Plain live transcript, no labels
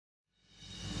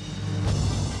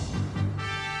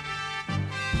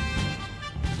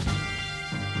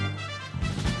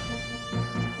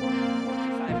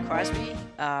Crosby,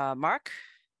 Mark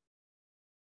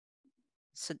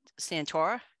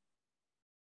Santora,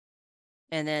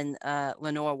 and then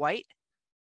Lenore White.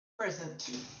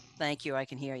 Present. Thank you. I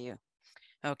can hear you.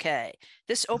 Okay.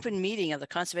 This open meeting of the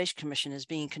Conservation Commission is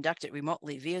being conducted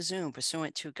remotely via Zoom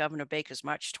pursuant to Governor Baker's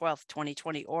March 12th,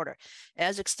 2020 order,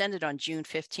 as extended on June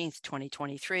 15th,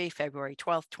 2023, February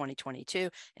 12th,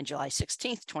 2022, and July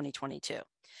 16th, 2022.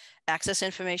 Access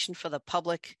information for the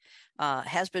public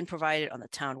has been provided on the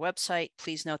town website.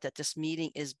 Please note that this meeting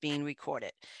is being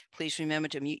recorded. Please remember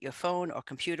to mute your phone or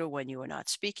computer when you are not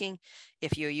speaking.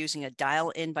 If you're using a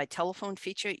dial-in by telephone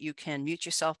feature, you can mute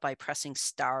yourself by pressing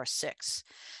 *6.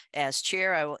 As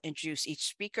chair, I will introduce each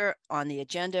speaker on the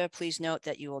agenda. Please note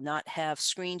that you will not have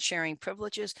screen sharing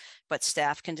privileges, but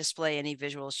staff can display any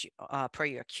visuals per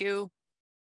your cue.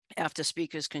 After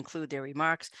speakers conclude their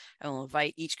remarks, I will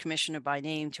invite each commissioner by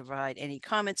name to provide any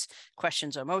comments,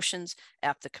 questions, or motions.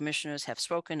 After commissioners have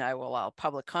spoken, I will allow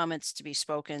public comments to be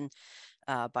spoken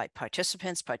by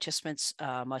participants. Participants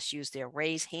must use their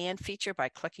raise hand feature by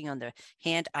clicking on the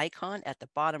hand icon at the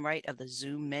bottom right of the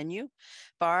Zoom menu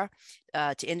bar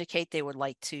to indicate they would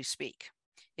like to speak.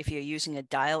 If you're using a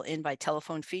dial-in by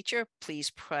telephone feature,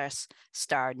 please press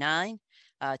 *9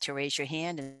 to raise your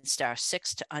hand and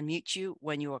 *6 to unmute you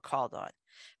when you are called on.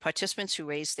 Participants who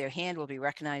raise their hand will be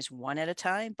recognized one at a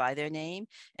time by their name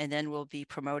and then will be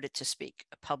promoted to speak.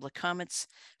 Public comments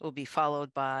will be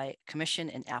followed by commission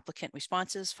and applicant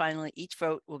responses. Finally, each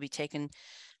vote will be taken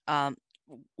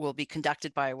will be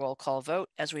conducted by a roll call vote.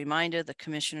 As a reminder, the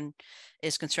commission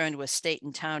is concerned with state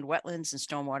and town wetlands and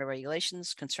stormwater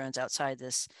regulations. Concerns outside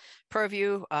this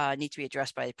purview need to be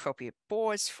addressed by the appropriate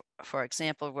boards. For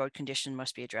example, road condition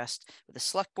must be addressed with the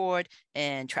select board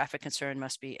and traffic concern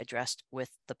must be addressed with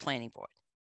the planning board.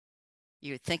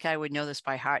 You would think I would know this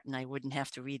by heart and I wouldn't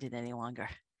have to read it any longer.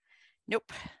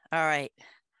 Nope. All right.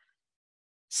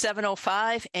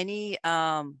 7:05, any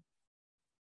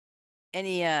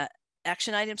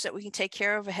action items that we can take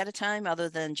care of ahead of time other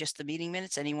than just the meeting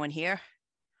minutes? Anyone here?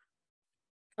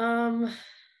 So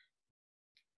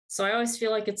I always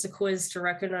feel like it's a quiz to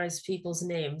recognize people's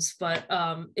names, but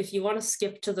if you want to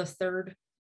skip to the third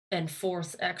and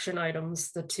fourth action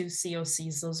items, the 2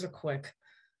 COCs, those are quick.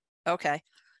 Okay.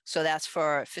 So that's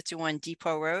for 51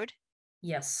 Depot Road?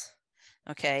 Yes.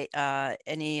 Okay.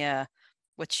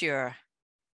 What's your...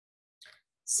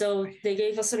 So they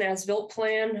gave us an as-built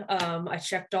plan. I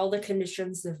checked all the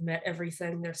conditions. They've met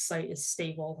everything. Their site is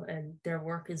stable and their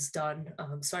work is done.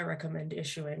 So I recommend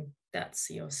issuing that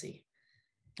COC.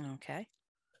 Okay.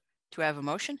 Do I have a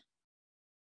motion?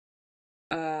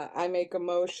 I make a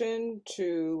motion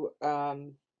to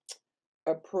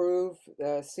approve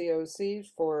the COC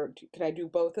for, can I do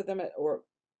both of them or?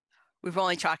 We've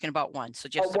only talking about one, so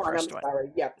just the first one.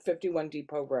 Sorry. Yeah, 51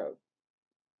 Depot Road.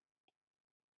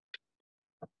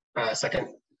 Second.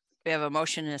 We have a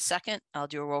motion and a second. I'll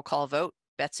do a roll call vote.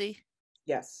 Betsy?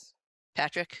 Yes.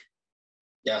 Patrick?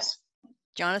 Yes.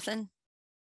 Jonathan?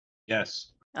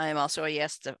 Yes. I am also a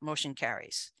yes. The motion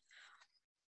carries.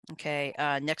 Okay.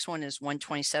 Next one is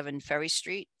 127 Ferry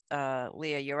Street.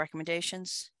 Leah, your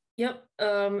recommendations? Yep.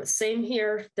 Same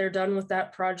here. They're done with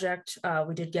that project.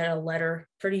 We did get a letter,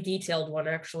 pretty detailed one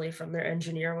actually, from their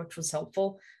engineer, which was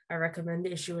helpful. I recommend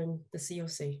issuing the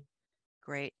COC.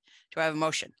 Great. Do I have a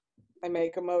motion? I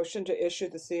make a motion to issue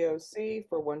the COC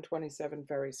for 127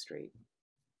 Ferry Street.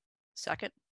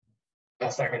 Second?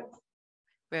 Second.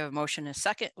 We have a motion and a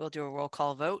second. We'll do a roll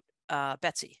call vote.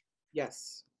 Betsy?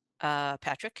 Yes.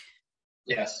 Patrick?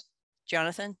 Yes.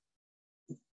 Jonathan?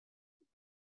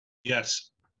 Yes.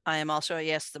 I am also a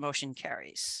yes. The motion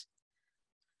carries.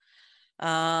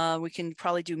 We can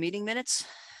probably do meeting minutes.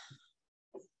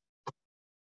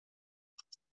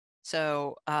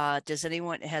 So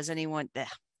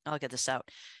I'll get this out.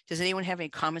 Does anyone have any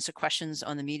comments or questions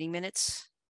on the meeting minutes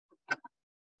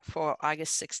for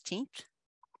August 16th?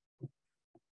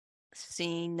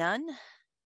 Seeing none.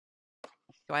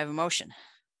 Do I have a motion?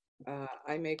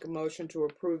 I make a motion to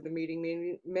approve the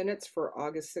meeting minutes for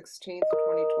August 16th,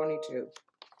 2022. Do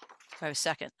I have a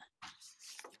second?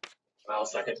 I'll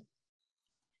second.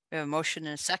 We have a motion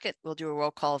and a second. We'll do a roll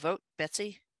call vote.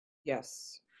 Betsy?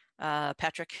 Yes.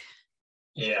 Patrick?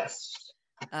 Yes.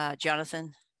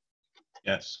 Jonathan?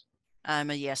 Yes.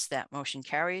 I'm a yes. That motion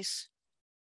carries.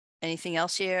 Anything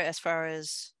else here as far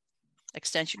as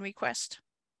extension request?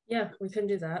 Yeah, we can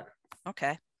do that.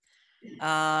 Okay.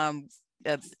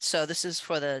 So this is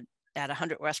for at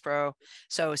 100 Westboro.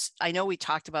 So I know we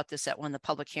talked about this at one of the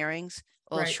public hearings,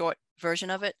 a little short version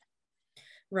of it.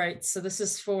 Right. So this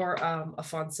is for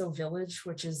Afonso Village,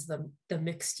 which is the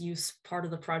mixed use part of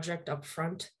the project up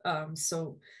front.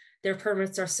 So Their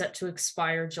permits are set to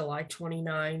expire July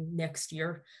 29 next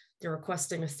year. They're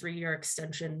requesting a 3-year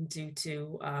extension due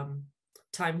to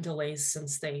time delays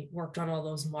since they worked on all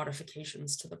those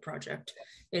modifications to the project.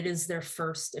 It is their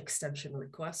first extension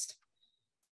request.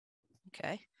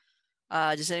 Okay.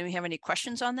 Does anyone have any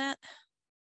questions on that?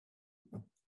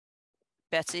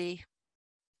 Betsy,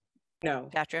 No.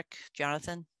 Patrick,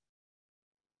 Jonathan?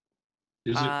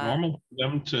 Is it Uh, normal for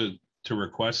them to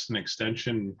request an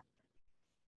extension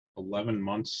 11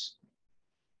 months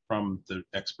from the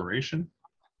expiration?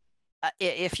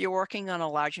 If you're working on a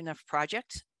large enough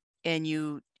project and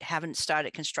you haven't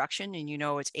started construction and you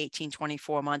know it's 18,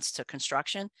 24 months to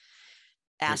construction,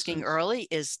 asking sense. early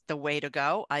is the way to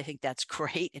go. I think that's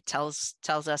great. It tells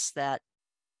us that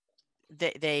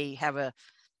they have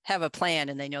a plan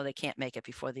and they know they can't make it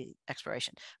before the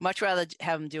expiration. Much rather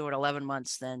have them do it 11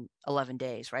 months than 11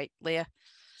 days, right, Leah?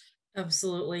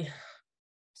 Absolutely.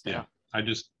 So, Yeah,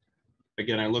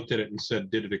 again, I looked at it and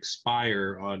said, did it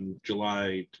expire on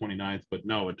July 29th? But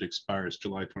no, it expires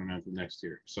July 29th of next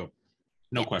year. So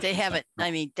no yeah, question. they haven't, I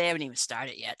mean, they haven't even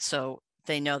started yet. So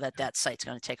they know that that site's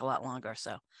going to take a lot longer.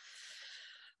 So,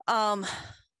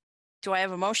 do I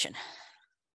have a motion?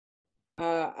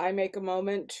 I make a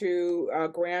moment to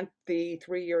grant the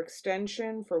 3-year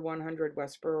extension for 100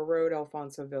 Westboro Road,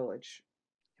 Alfonso Village.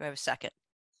 Do I have a second?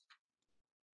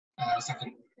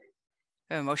 Second.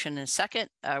 I have a motion and a second.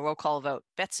 Roll call vote.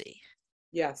 Betsy,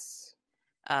 Yes.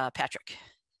 Patrick,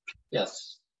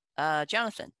 Yes.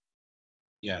 Jonathan.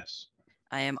 Yes.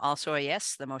 I am also a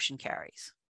yes. The motion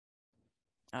carries.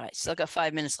 All right, still got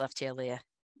 5 minutes left here, Leah.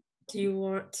 Do you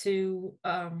want to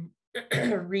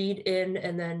read in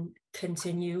and then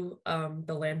continue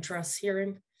the land trust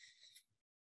hearing?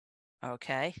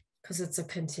 Okay, Because it's a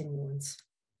continuance.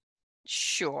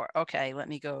 sure. Okay, let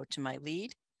me go to my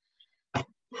lead.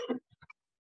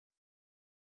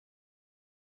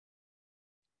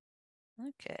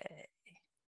 Okay.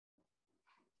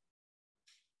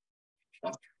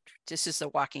 This is the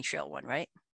walking trail one, right?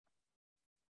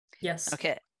 Yes.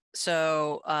 Okay,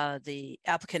 so the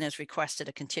applicant has requested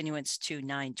a continuance to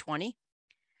 9/20.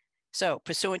 So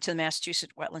pursuant to the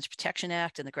Massachusetts Wetlands Protection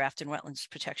Act and the Grafton Wetlands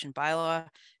Protection Bylaw,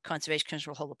 Conservation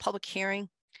Commission will hold a public hearing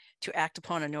to act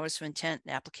upon a notice of intent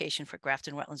and application for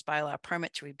Grafton Wetlands Bylaw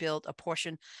permit to rebuild a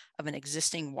portion of an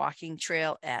existing walking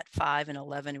trail at 5 and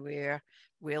 11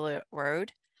 Wheeler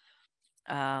Road.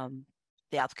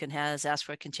 The applicant has asked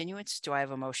for a continuance. Do I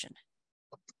have a motion?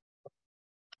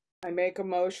 I make a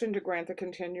motion to grant the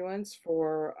continuance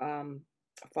for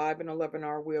 5 and 11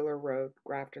 R Wheeler Road,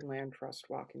 Grafton Land Trust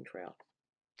Walking Trail.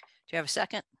 Do you have a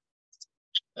second?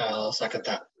 I'll second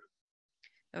that.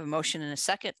 I have a motion and a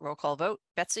second. Roll call vote.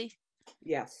 Betsy,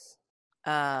 Yes.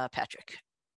 Patrick,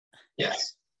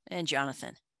 Yes. and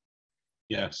Jonathan.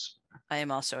 Yes. I am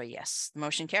also a yes. The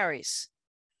motion carries.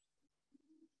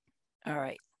 All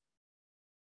right.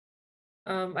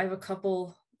 I have a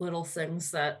couple little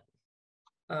things that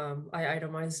I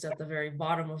itemized at the very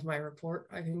bottom of my report.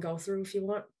 I can go through if you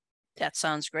want. That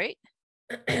sounds great.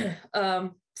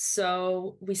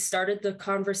 So we started the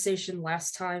conversation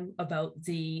last time about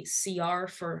the CR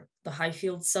for the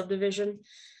Highfield subdivision.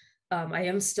 I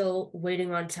am still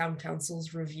waiting on town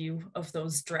council's review of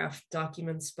those draft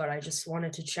documents, but I just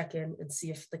wanted to check in and see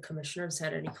if the commissioners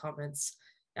had any comments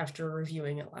after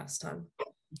reviewing it last time.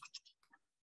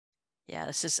 Yeah,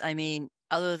 this is, I mean,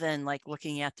 other than like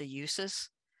looking at the uses,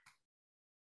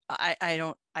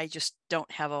 I just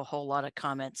don't have a whole lot of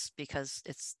comments because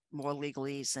it's more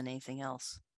legalese than anything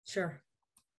else. Sure.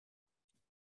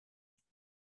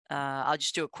 I'll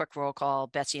just do a quick roll call.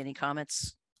 Betsy, any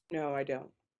comments? No, I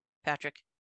don't. Patrick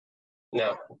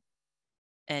No.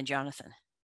 and Jonathan?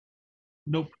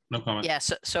 Nope. No comment. Yeah,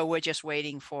 so we're just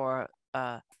waiting for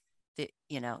the,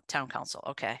 town council.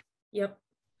 Okay. Yep.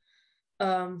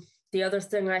 The other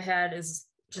thing I had is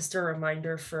just a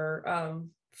reminder for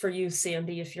you,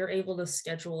 Sandy, if you're able to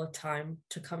schedule a time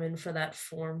to come in for that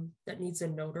form that needs a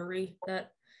notary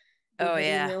that we Oh, had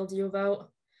yeah. emailed you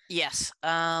about. Yes.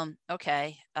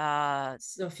 Okay.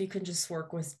 So if you can just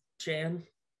work with Jan.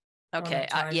 on a Okay.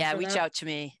 time Yeah, for reach that. out to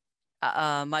me.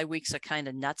 My weeks are kind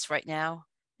of nuts right now.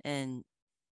 And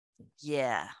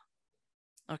yeah.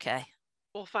 Okay.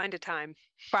 We'll find a time.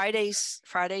 Fridays,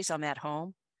 I'm at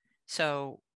home.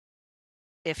 So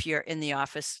if you're in the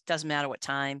office, doesn't matter what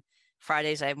time.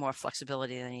 Fridays, I have more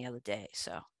flexibility than any other day.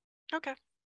 So, Okay,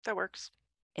 that works.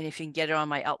 and if you can get it on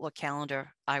my Outlook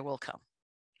calendar, I will come.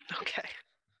 Okay.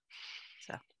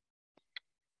 So,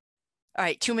 all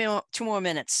right, two more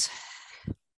minutes.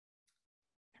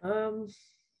 I don't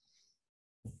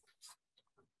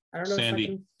know Sandy, if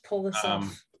I can pull this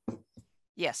off.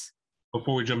 Yes.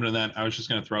 Before we jump into that, I was just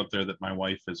going to throw out there that my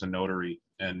wife is a notary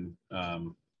and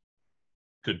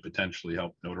could potentially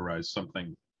help notarize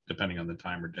something depending on the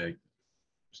time or day.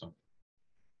 So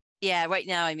Yeah, right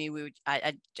now, I mean,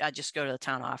 I just go to the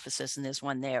town offices and there's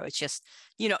one there. It's just,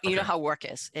 you know Okay. how work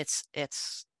is. It's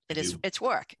You-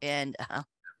 work. And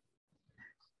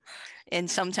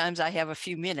sometimes I have a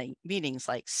few meetings,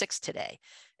 like 6 today,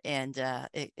 and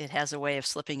it has a way of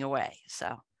slipping away.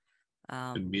 So,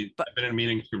 but I've been in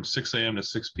meetings from 6 a.m. to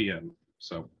 6 p.m.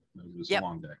 So it was Yep. a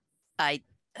long day. I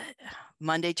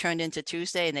Monday turned into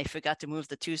Tuesday, and they forgot to move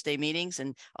the Tuesday meetings,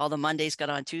 and all the Mondays got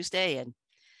on Tuesday. And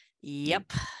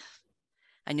yep,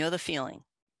 I know the feeling.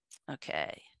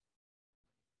 Okay.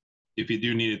 If you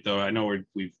do need it, though, I know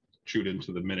we've chewed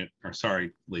into the minute, or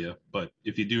sorry, Leah, but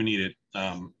if you do need it,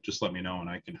 just let me know and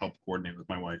I can help coordinate with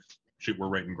my wife. We're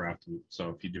right in Grafton, so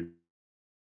if you do.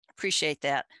 Appreciate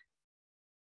that.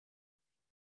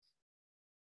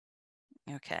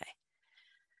 Okay.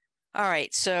 All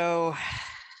right, so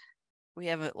we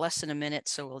have less than a minute,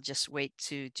 so we'll just wait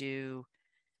to do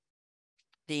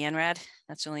the NRAD.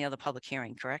 That's the only other public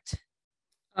hearing, correct?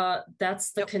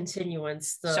 That's the Yep.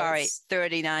 continuance. Sorry,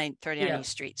 39 Yeah.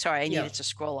 East Street. Sorry, I Yeah. needed to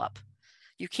scroll up.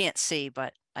 You can't see,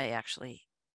 but I actually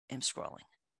am scrolling.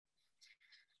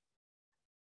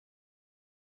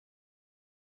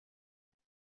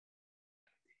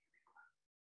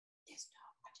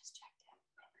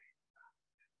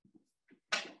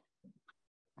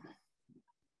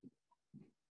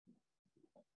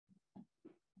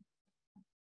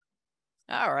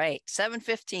 All right,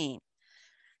 7:15.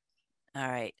 All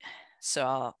right,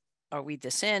 so I'll read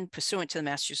this in. Pursuant to the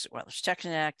Massachusetts Wetlands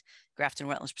Protection Act, Grafton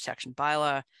Wetlands Protection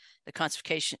Bylaw, the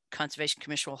Conservation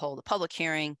Commission will hold a public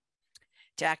hearing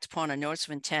to act upon a notice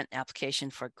of intent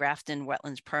application for Grafton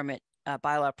Wetlands permit,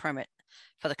 bylaw permit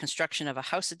for the construction of a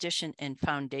house addition and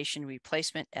foundation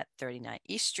replacement at 39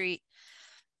 East Street.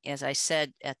 As I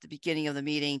said at the beginning of the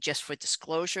meeting, just for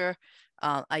disclosure,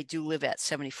 I do live at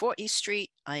 74 East Street.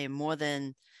 I am more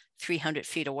than 300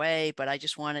 feet away, but I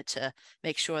just wanted to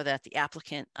make sure that the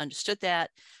applicant understood that.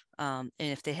 And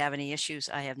if they have any issues,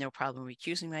 I have no problem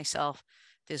recusing myself.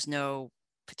 There's no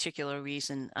particular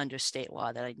reason under state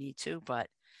law that I need to, but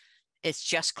it's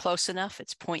just close enough.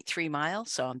 It's 0.3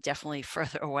 miles, so I'm definitely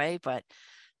further away, but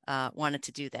wanted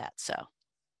to do that.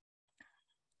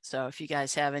 So if you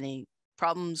guys have any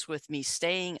problems with me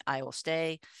staying, I will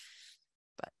stay.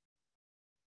 But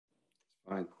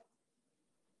Fine.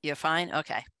 you're fine?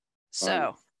 Okay. Fine.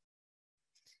 So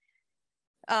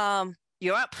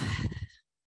you're up.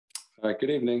 All right,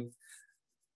 good evening.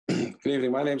 Good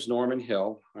evening. My name is Norman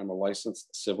Hill. I'm a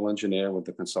licensed civil engineer with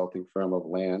the consulting firm of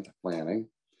Land Planning.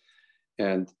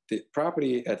 And the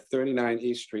property at 39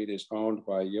 East Street is owned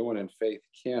by Ewan and Faith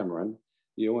Cameron.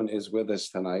 Ewan is with us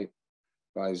tonight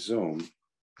by Zoom.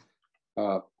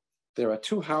 There are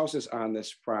 2 houses on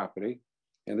this property,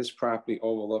 and this property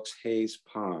overlooks Hayes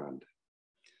Pond.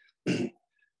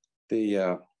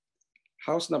 The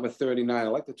house number 39, I'd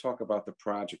like to talk about the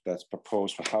project that's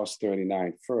proposed for house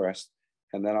 39 first,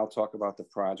 and then I'll talk about the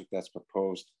project that's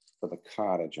proposed for the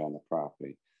cottage on the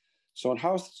property. So in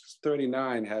house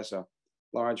 39 has a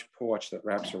large porch that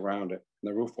wraps around it,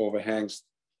 and the roof overhangs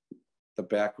the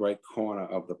back right corner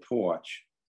of the porch.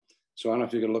 So I don't know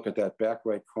if you can look at that back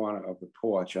right corner of the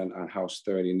porch on house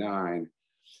 39.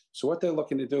 So what they're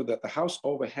looking to do, that the house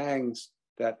overhangs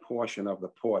that portion of the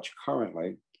porch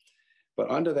currently, but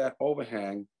under that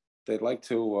overhang, they'd like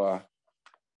to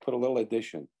put a little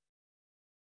addition,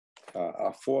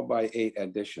 a 4x8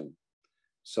 addition.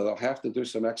 So they'll have to do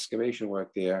some excavation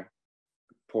work there,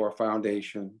 pour a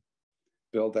foundation,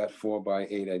 build that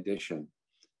 4x8 addition,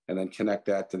 and then connect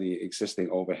that to the existing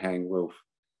overhang roof.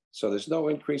 So there's no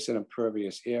increase in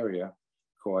impervious area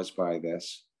caused by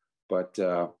this, but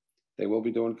they will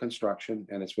be doing construction,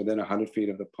 and it's within 100 feet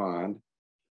of the pond.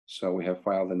 So we have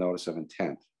filed a notice of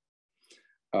intent.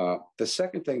 The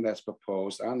second thing that's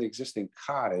proposed on the existing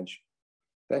cottage,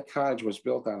 that cottage was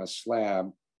built on a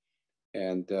slab,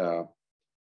 and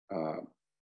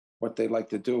what they'd like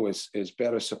to do is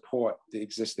better support the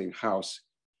existing house.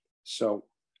 So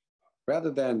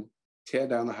rather than tear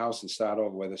down the house and start over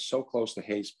where they're so close to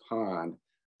Hayes Pond,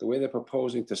 the way they're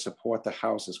proposing to support the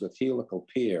house is with helical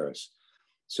piers.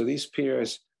 So these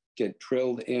piers get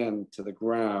drilled into the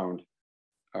ground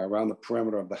around the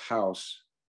perimeter of the house,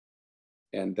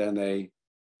 and then they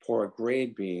pour a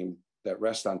grade beam that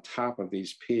rests on top of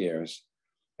these piers,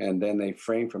 and then they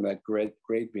frame from that grade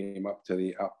beam up to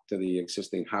the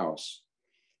existing house.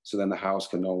 So then the house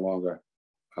can no longer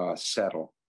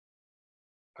settle.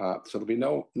 So there'll be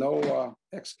no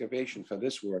excavation for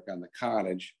this work on the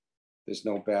cottage. There's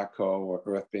no backhoe or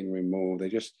earth being removed. They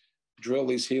just drill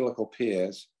these helical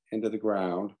piers into the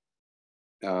ground.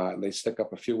 They stick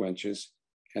up a few inches,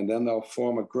 and then they'll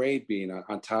form a grade beam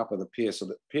on top of the pier. So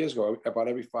the piers go about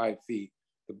every 5 feet.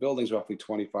 The building's roughly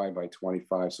 25 by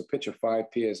 25. So picture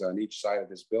 5 piers on each side of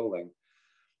this building.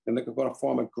 And they're going to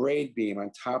form a grade beam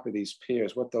on top of these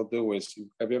piers. What they'll do is,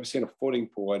 have you ever seen a footing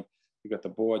board? You've got the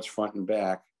boards front and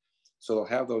back. So they'll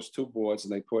have those 2 boards,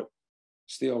 and they put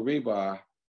steel rebar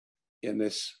in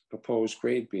this proposed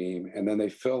grade beam, and then they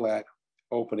fill that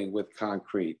opening with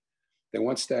concrete. Then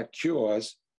once that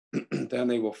cures, then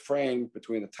they will frame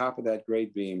between the top of that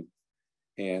grade beam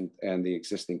and the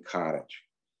existing cottage.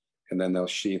 And then they'll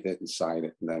sheath it and side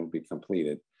it, and that will be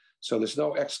completed. So there's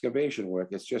no excavation work.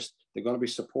 It's just they're going to be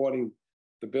supporting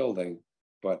the building,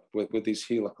 but with these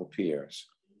helical piers.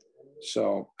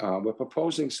 So we're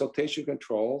proposing siltation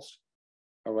controls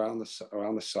around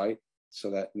the site so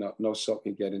that no silt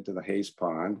can get into the Hayes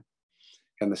Pond.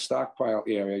 And the stockpile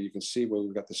area, you can see where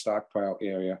we've got the stockpile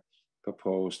area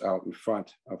proposed out in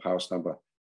front of house number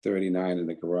 39 in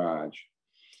the garage.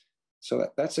 So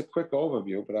that's a quick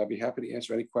overview, but I'll be happy to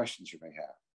answer any questions you may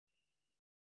have.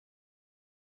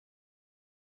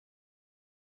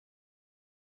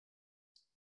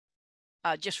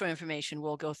 Just for information,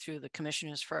 we'll go through the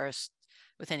commissioners first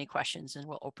with any questions, and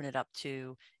we'll open it up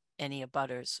to any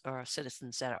abutters or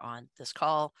citizens that are on this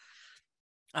call.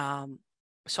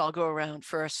 So I'll go around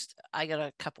first. I got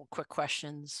a couple quick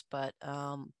questions, but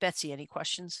Betsy, any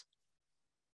questions?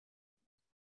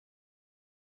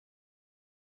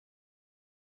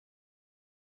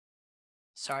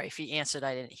 Sorry, if you answered,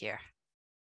 I didn't hear.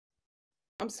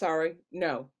 I'm sorry,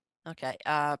 no. Okay,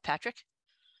 Patrick?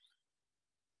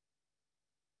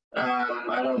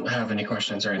 I don't have any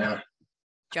questions right now.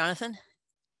 Jonathan?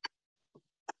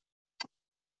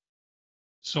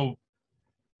 So,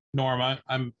 Norma,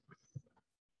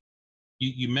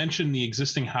 you mentioned the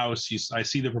existing house. I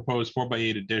see the proposed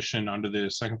 4x8 addition under the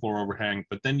second floor overhang,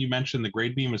 but then you mentioned the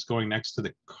grade beam is going next to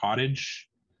the cottage.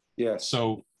 Yes.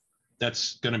 So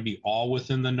that's going to be all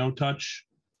within the no touch?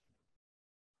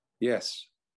 Yes.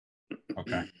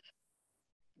 Okay.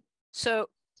 So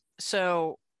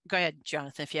go ahead,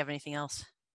 Jonathan, if you have anything else.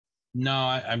 No,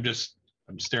 I'm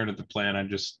staring at the plan. I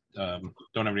just don't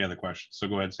have any other questions. So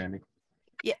go ahead, Sandy.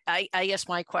 Yeah, I guess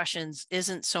my questions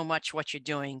isn't so much what you're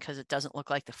doing, because it doesn't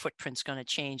look like the footprint's going to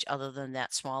change other than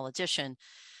that small addition.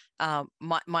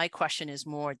 My question is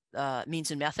more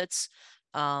means and methods.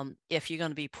 If you're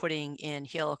going to be putting in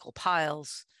helical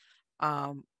piles,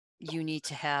 you need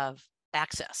to have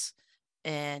access.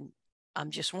 And I'm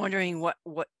just wondering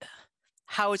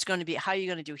how it's going to be, how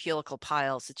you're going to do helical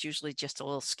piles. It's usually just a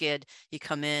little skid. You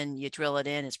come in, you drill it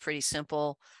in. It's pretty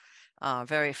simple,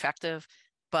 very effective.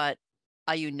 But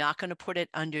are you not going to put it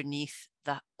underneath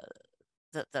the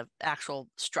actual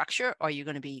structure, or are you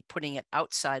going to be putting it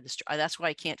outside the structure? That's why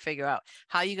I can't figure out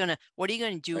what are you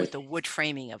going to do with the wood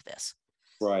framing of this?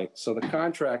 Right. So the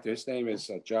contractor, his name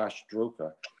is Josh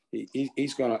Drucker.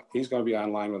 He's gonna be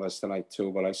online with us tonight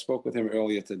too. But I spoke with him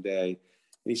earlier today,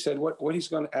 and he said what he's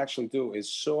going to actually do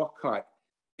is saw cut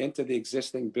into the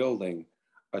existing building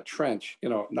a trench.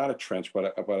 Not a trench,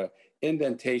 but a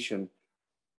indentation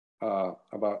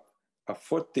about a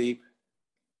foot deep,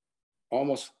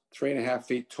 almost 3.5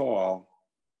 feet tall,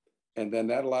 and then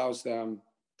that allows them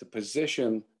to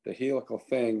position the helical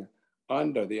thing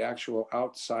under the actual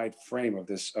outside frame of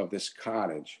this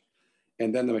cottage.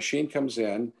 And then the machine comes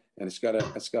in, and it's got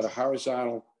a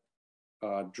horizontal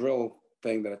drill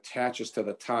thing that attaches to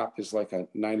the top, is like a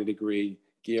 90-degree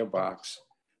gearbox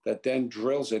that then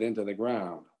drills it into the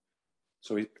ground.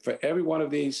 So for every one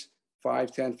of these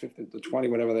 5, 10, 15 to 20,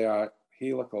 whatever they are,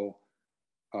 helical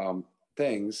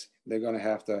things, they're going to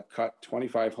have to cut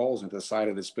 25 holes into the side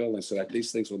of this building so that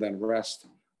these things will then rest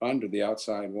under the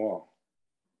outside wall.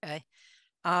 Okay.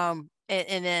 And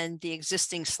then the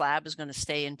existing slab is going to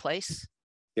stay in place?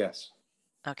 Yes.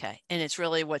 Okay. And it's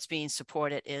really what's being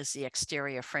supported is the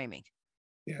exterior framing?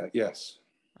 Yeah. Yes.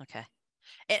 Okay.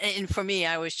 And for me,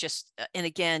 I was just, and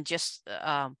again,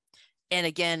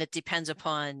 it depends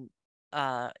upon,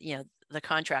 the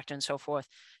contractor and so forth.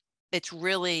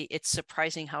 It's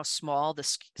surprising how small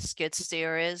the skid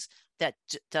steer is that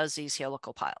does these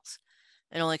helical piles.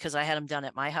 And only because I had them done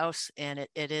at my house, and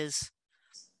it's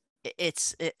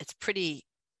pretty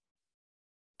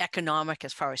economic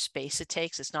as far as space it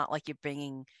takes. It's not like you're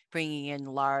bringing in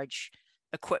large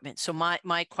equipment. So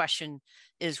my question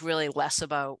is really less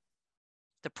about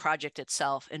the project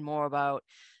itself and more about,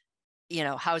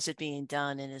 how is it being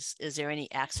done, and is there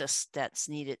any access that's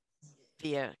needed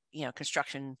via,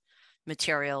 construction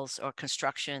materials or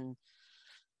construction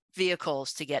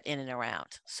vehicles to get in and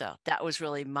around. So that was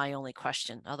really my only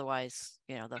question. Otherwise,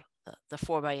 you know, the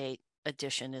 4x8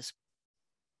 addition is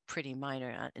pretty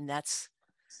minor, and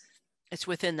it's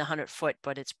within the 100-foot,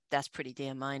 but that's pretty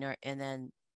damn minor. And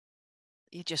then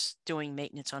you're just doing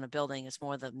maintenance on a building. It's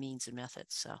more the means and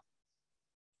methods.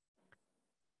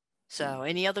 So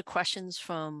any other questions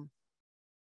from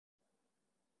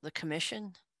the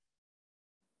commission?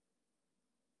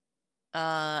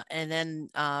 And then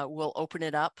we'll open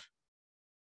it up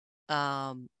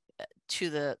to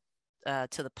the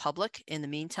public. In the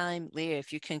meantime, Leah,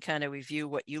 if you can kind of review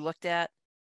what you looked at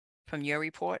from your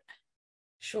report.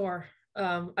 Sure.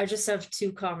 I just have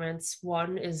two comments.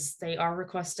 One is they are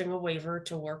requesting a waiver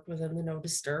to work within the no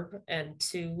disturb, and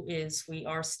two is we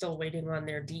are still waiting on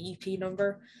their DEP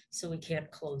number, so we can't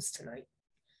close tonight.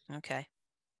 Okay.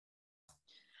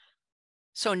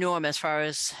 So Norm, as far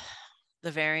as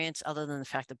the variance, other than the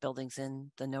fact that building's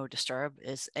in the no disturb,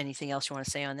 is anything else you want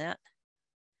to say on that?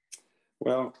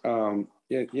 Well,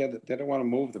 yeah, they don't want to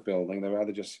move the building. They'd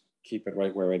rather just keep it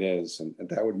right where it is. And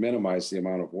that would minimize the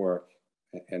amount of work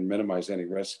and minimize any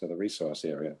risk to the resource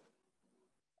area.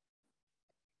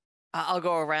 I'll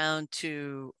go around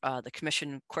to the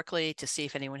commission quickly to see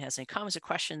if anyone has any comments or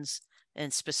questions.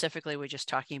 And specifically, we're just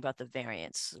talking about the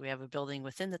variance. We have a building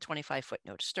within the 25-foot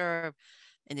no disturb,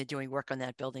 and they're doing work on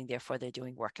that building. Therefore, they're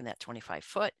doing work in that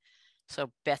 25-foot.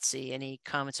 So Betsy, any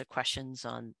comments or questions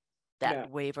on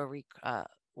that waiver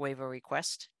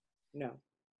request? No.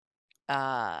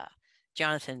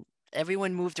 Jonathan,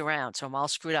 everyone moved around, so I'm all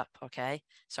screwed up. Okay,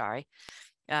 sorry.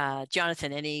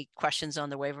 Jonathan, any questions on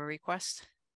the waiver request?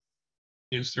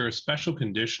 Is there a special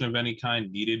condition of any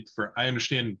kind needed for, I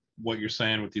understand what you're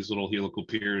saying with these little helical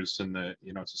piers and the,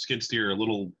 you know, it's a skid steer, a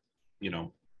little, you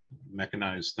know,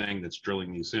 mechanized thing that's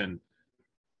drilling these in.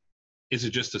 Is it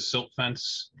just a silt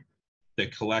fence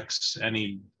that collects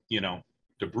any, you know,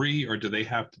 debris, or do they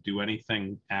have to do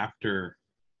anything after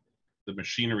the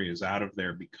machinery is out of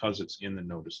there because it's in the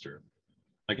no disturb?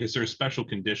 Like, is there a special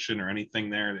condition or anything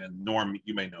there? And Norm,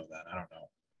 you may know that. I don't know.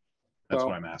 That's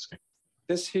what I'm asking.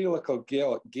 This helical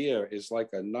gear is like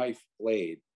a knife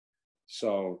blade.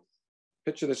 So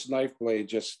picture this knife blade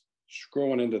just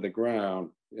screwing into the ground,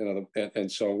 you know, and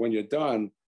so when you're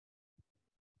done,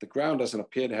 the ground doesn't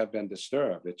appear to have been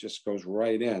disturbed. It just goes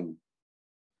right in.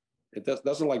 It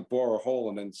doesn't like bore a hole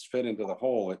and then fit into the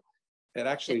hole. It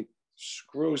actually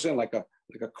screws in like a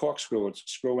corkscrew. It's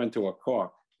screw into a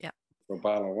cork. Yeah. For a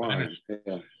bottle of wine.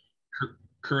 Yeah.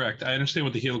 Correct. I understand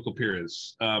what the helical pier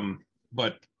is.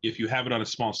 But if you have it on a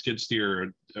small skid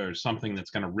steer or something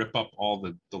that's going to rip up all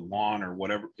the lawn or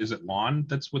whatever, is it lawn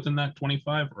that's within that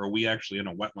 25, or are we actually in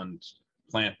a wetlands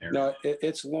plant area? No,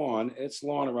 it's lawn. It's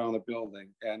lawn around the building.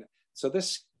 And so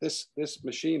this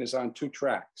machine is on 2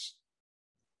 tracks.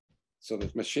 So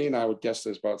the machine, I would guess,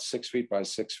 is about 6 feet by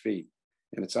 6 feet,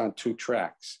 and it's on 2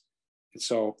 tracks. And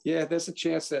so, yeah, there's a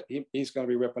chance that he's going to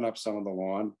be ripping up some of the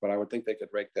lawn, but I would think they could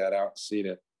rake that out and seed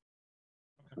it.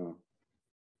 Okay.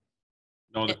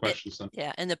 No other questions then?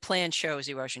 Yeah, and the plan shows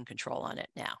erosion control on it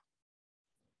now.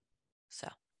 So,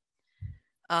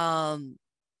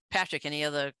 Patrick, any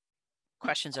other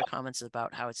questions or comments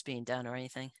about how it's being done or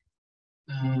anything?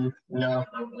 No.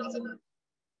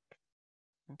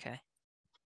 Okay.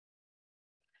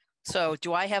 So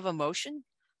do I have a motion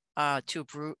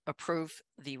to approve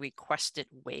the requested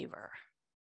waiver?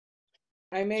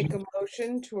 I make a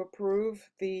motion to approve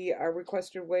the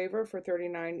requested waiver for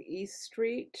 39 East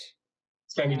Street.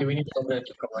 Sandy, do we need to open it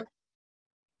to public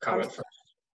comment first?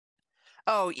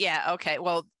 Oh, yeah. Okay.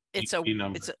 Well, it's a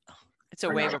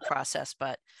Or waiver not? process,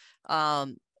 but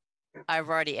I've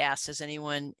already asked, has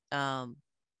anyone,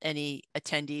 any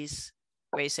attendees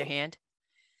raise their hand?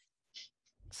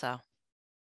 So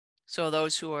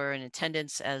those who are in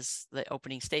attendance as the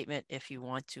opening statement, if you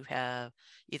want to have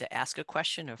either ask a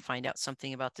question or find out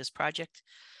something about this project,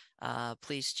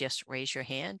 please just raise your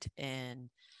hand, and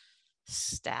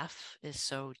staff is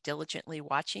so diligently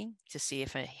watching to see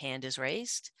if a hand is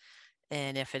raised.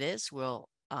 And if it is, we'll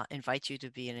invite you to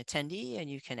be an attendee and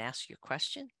you can ask your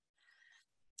question.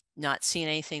 Not seeing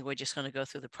anything, we're just going to go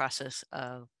through the process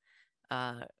of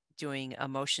doing a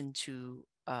motion to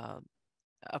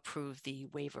approve the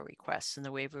waiver request. And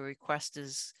the waiver request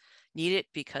is needed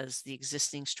because the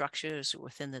existing structure is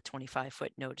within the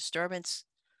 25-foot no disturbance.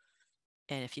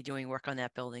 And if you're doing work on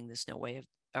that building, there's no way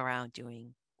around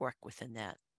doing work within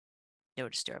that no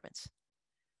disturbance.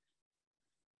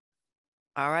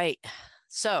 All right.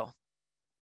 So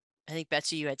I think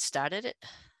Betsy, you had started it.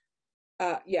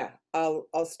 Yeah,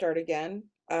 I'll start again.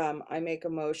 I make a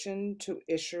motion to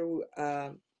issue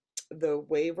the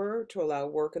waiver to allow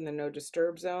work in the no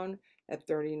disturb zone at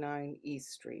 39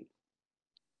 East Street.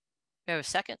 We have a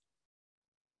second.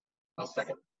 I'll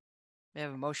second. We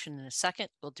have a motion and a second.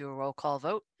 We'll do a roll call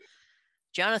vote.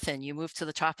 Jonathan, you move to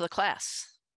the top of the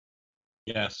class.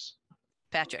 Yes.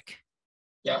 Patrick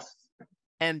Yes.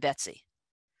 and Betsy.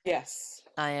 Yes.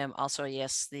 I am also a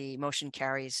yes. The motion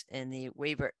carries and the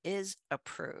waiver is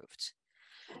approved.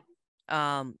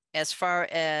 As far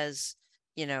as,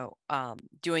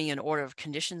 doing an order of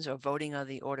conditions or voting on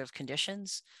the order of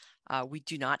conditions, we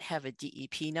do not have a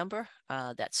DEP number.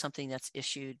 That's something that's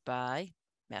issued by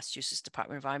Massachusetts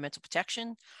Department of Environmental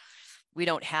Protection. We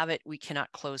don't have it. We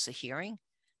cannot close the hearing.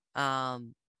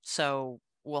 So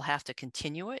we'll have to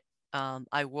continue it.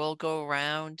 I will go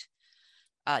around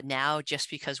now, just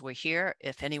because we're here.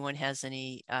 If anyone has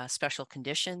any special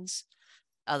conditions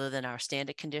other than our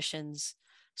standard conditions,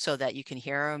 so that you can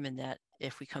hear them, and that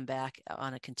if we come back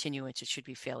on a continuance, it should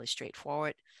be fairly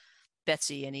straightforward.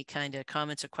 Betsy, any kind of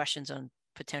comments or questions on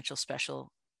potential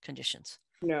special conditions?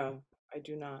 No, I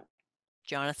do not.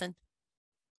 Jonathan?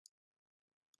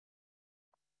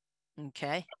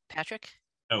 Okay. Patrick?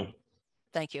 No.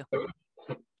 Thank you. No,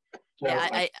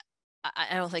 Yeah,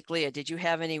 I don't think, Leah, did you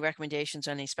have any recommendations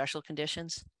on any special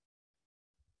conditions?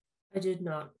 I did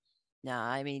not. No,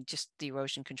 I mean, just the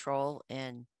erosion control,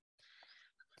 and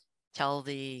tell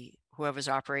whoever's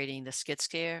operating the skid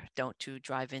steer, don't to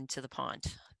drive into the pond.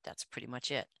 That's pretty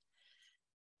much it.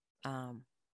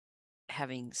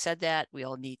 Having said that,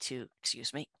 we'll need to,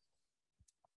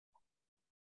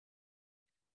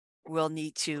 we'll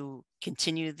need to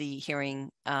continue the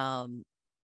hearing, Norm,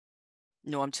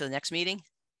 to the next meeting.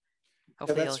 Yeah,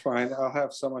 Hopefully that's you'll- fine. I'll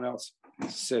have someone else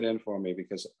sit in for me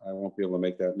because I won't be able to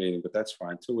make that meeting, but that's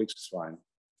fine. 2 weeks is fine.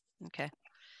 Okay.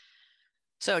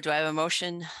 So do I have a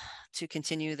motion to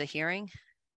continue the hearing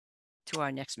to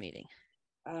our next meeting?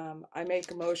 I make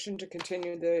a motion to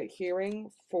continue the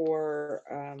hearing for,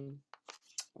 oh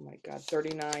my God,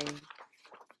 39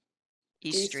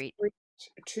 East Street.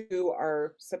 to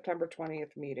our September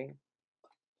 20th meeting.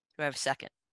 Do I have a second?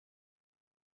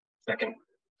 Second.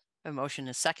 A motion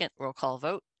and a second. Roll call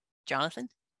vote. Jonathan?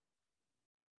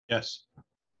 Yes.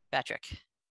 Patrick?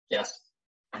 Yes.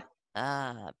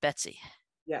 Betsy?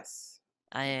 Yes.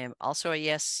 I am also a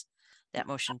yes. That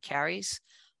motion carries.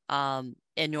 And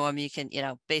Norm, you can,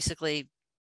 basically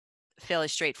fairly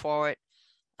straightforward.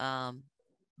 We'll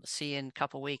see you in a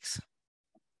couple weeks.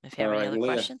 If you have All any right, other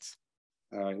Leah. questions.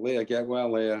 All right, Leah, get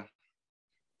well, Leah.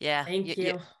 Yeah. Thank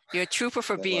you. You're a trooper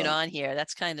for Yeah, being well. on here.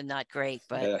 That's kind of not great,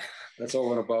 but Yeah, that's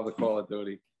over and above the call of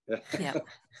duty. yeah.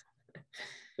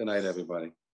 Good night,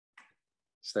 everybody.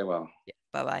 Stay well.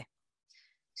 Bye-bye.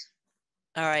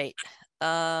 All right.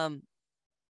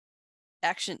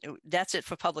 Action. That's it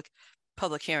for public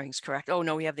hearings, correct? Oh,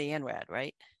 no, we have the ANRAD,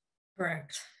 right?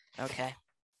 Correct. Okay.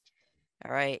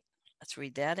 All right. Let's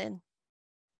read that in.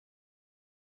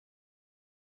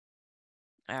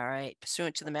 All right.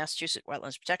 Pursuant to the Massachusetts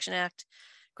Wetlands Protection Act,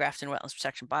 Grafton Wetlands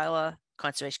Protection Bylaw,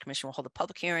 Conservation Commission will hold a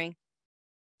public hearing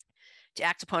to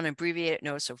act upon an abbreviated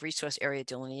notice of resource area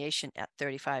delineation at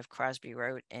 35 Crosby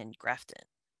Road in Grafton.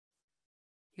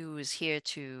 Who is here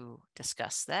to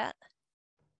discuss that?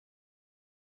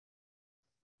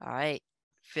 All right.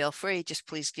 Feel free. Just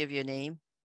please give your name.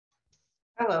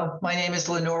 Hello, my name is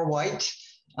Lenore White.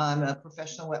 I'm a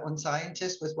professional wetland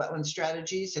scientist with Wetland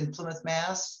Strategies in Plymouth,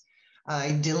 Mass.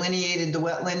 I delineated the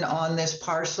wetland on this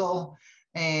parcel,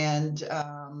 and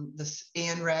this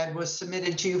ANRAD was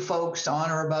submitted to you folks on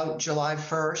or about July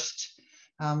 1st.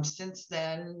 Since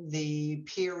then, the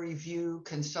peer review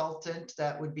consultant,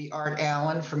 that would be Art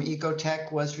Allen from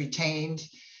Ecotech, was retained,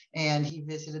 and he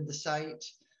visited the site.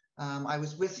 I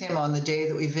was with him on the day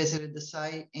that we visited the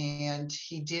site, and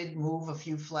he did move a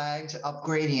few flags up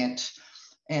gradient.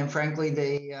 And frankly,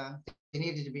 they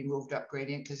needed to be moved up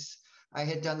gradient because I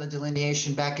had done the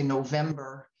delineation back in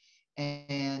November,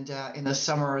 and in the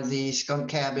summer, the skunk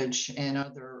cabbage and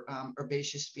other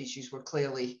herbaceous species were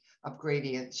clearly up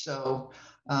gradient. So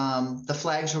the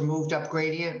flags were moved up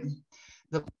gradient.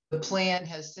 The plan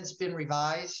has since been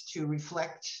revised to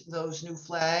reflect those new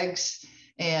flags.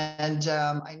 And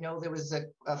I know there was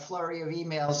a flurry of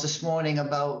emails this morning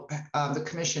about the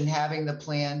commission having the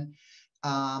plan.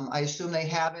 I assume they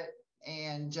have it.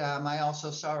 And I also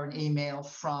saw an email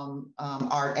from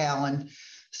Art Allen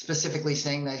specifically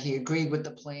saying that he agreed with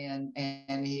the plan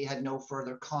and he had no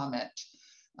further comment.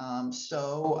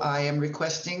 So I am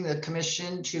requesting the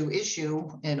commission to issue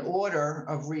an order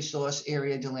of resource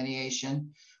area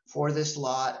delineation for this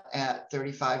lot at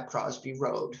 35 Crosby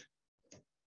Road.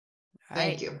 All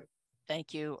Thank right. you.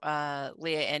 Thank you.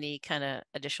 Leah, any kind of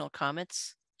additional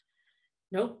comments?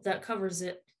 Nope, that covers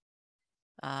it.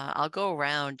 I'll go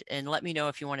around and let me know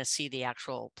if you want to see the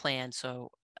actual plan. So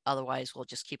otherwise we'll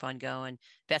just keep on going.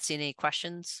 Betsy, any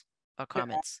questions or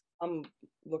comments? I'm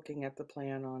looking at the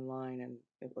plan online and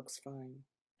it looks fine.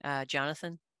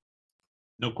 Jonathan,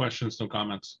 No questions, no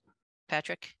comments.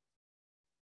 Patrick?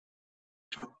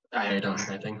 I don't have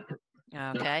anything.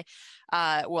 Okay.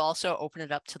 We'll also open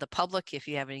it up to the public. If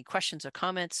you have any questions or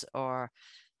comments or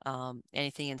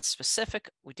anything in specific,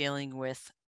 we're dealing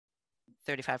with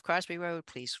 35 Crosby Road.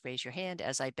 Please raise your hand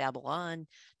as I babble on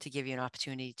to give you an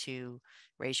opportunity to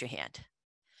raise your hand.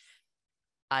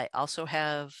 I also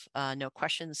have no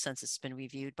questions since it's been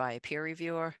reviewed by a peer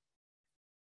reviewer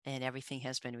and everything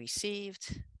has been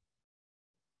received.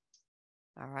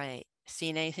 All right.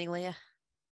 Seen anything, Leah?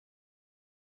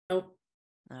 Nope.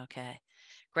 Okay,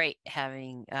 great.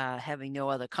 Having no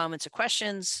other comments or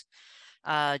questions,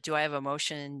 do I have a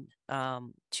motion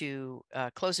to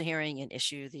close the hearing and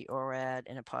issue the ORAD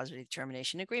and a positive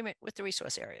determination agreement with the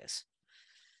resource areas?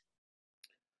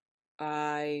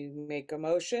 I make a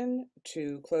motion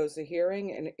to close the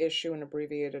hearing and issue an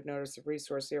abbreviated notice of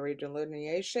resource area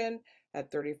delineation at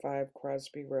 35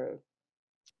 Crosby Road.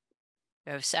 Do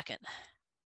I have a second?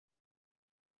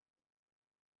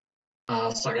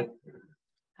 Second.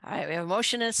 All right, we have a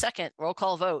motion and a second. Roll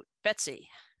call vote. Betsy,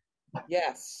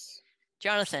 Yes.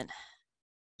 Jonathan,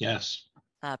 Yes.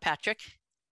 Patrick.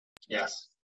 Yes.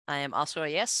 I am also a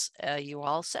yes. You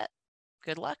all set?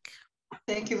 Good luck.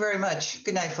 Thank you very much.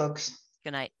 Good night, folks.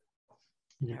 Good night.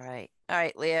 Yeah. All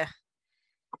right, Leah.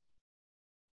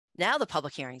 Now the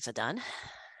public hearings are done.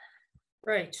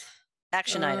 Right.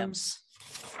 Action items.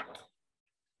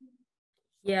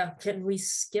 Yeah, can we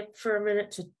skip for a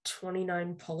minute to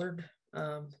 29 Pullard?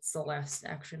 It's the last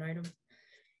action item.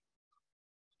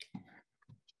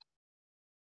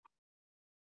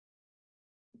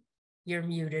 You're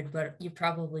muted, but you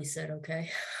probably said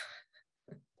okay.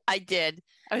 I did.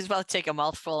 I was about to take a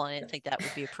mouthful and I didn't think that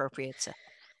would be appropriate to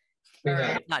We All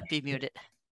have right. not be muted.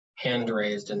 hand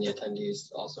raised in the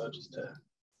attendees also, just to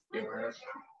be aware of.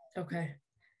 Okay.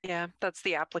 Yeah, that's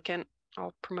the applicant.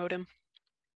 I'll promote him.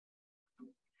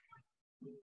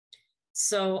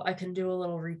 So I can do a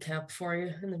little recap for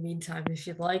you in the meantime, if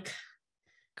you'd like.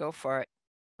 Go for it.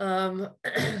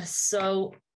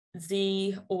 So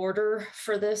the order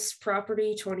for this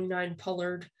property, 29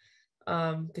 Pullard,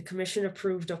 the commission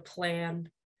approved a plan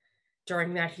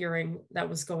during that hearing that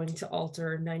was going to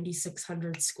alter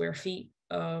 9,600 square feet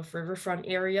of riverfront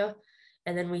area.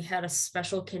 And then we had a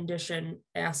special condition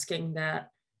asking that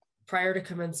prior to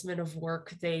commencement of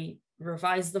work, they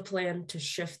revise the plan to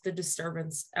shift the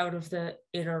disturbance out of the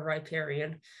inner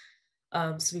riparian.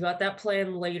 So we got that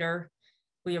plan later.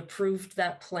 We approved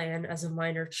that plan as a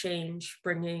minor change,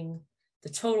 bringing the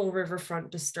total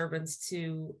riverfront disturbance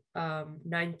to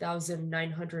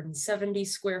 9,970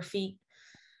 square feet.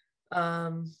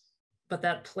 But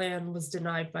that plan was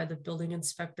denied by the building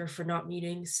inspector for not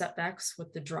meeting setbacks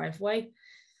with the driveway.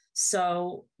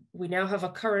 So we now have a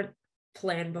current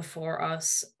plan before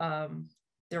us.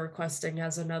 They're requesting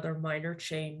as another minor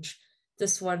change.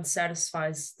 This one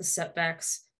satisfies the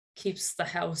setbacks, keeps the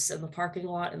house and the parking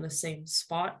lot in the same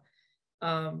spot.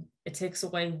 It takes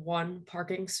away one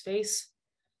parking space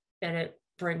and it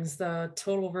brings the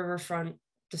total riverfront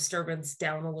disturbance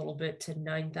down a little bit to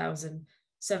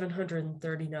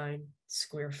 9,739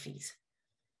 square feet.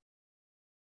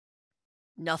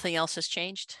 Nothing else has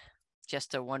changed?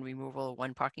 Just a one removal,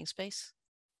 one parking space?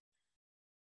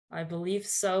 I believe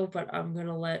so, but I'm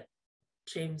gonna let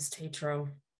James Tatro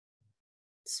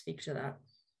speak to that.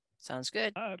 Sounds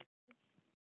good. Can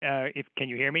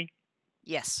you hear me?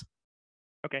 Yes.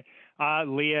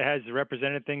 Leah has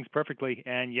represented things perfectly,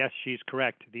 and yes, she's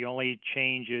correct. The only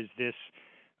change is this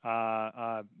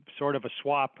sort of a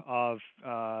swap of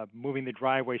moving the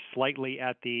driveway slightly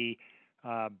at the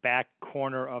back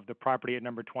corner of the property at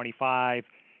number 25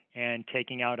 and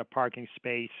taking out a parking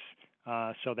space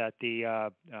so that the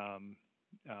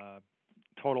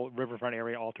total riverfront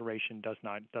area alteration does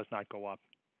not go up.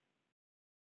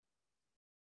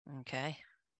 Okay.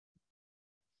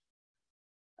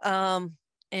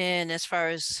 And as far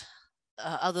as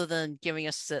other than giving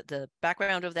us the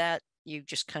background of that, you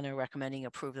just kind of recommending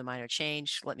approve the minor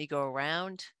change. Let me go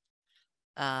around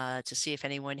to see if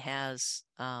anyone has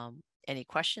any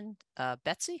question.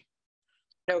 Betsy?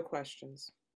 No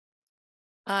questions.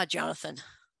 Jonathan?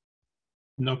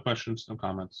 No questions, no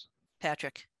comments.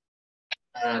 Patrick?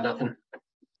 Nothing.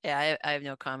 Yeah, I have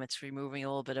no comments. Removing a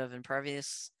little bit of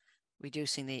impervious,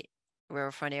 reducing the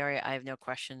riverfront area. I have no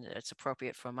question that it's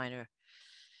appropriate for a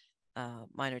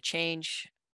minor change.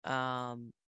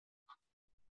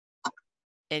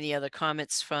 Any other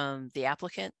comments from the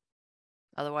applicant?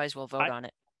 Otherwise, we'll vote on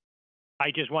it.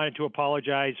 I just wanted to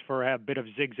apologize for a bit of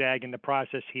zigzag in the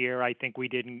process here. I think we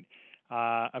didn't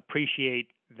appreciate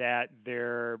that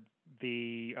the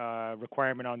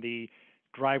requirement on the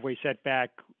driveway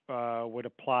setback would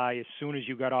apply as soon as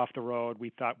you got off the road.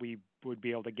 We thought we would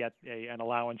be able to get an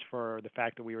allowance for the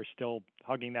fact that we were still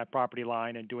hugging that property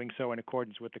line and doing so in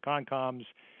accordance with the Concom's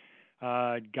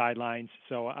guidelines.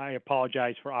 So I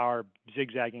apologize for our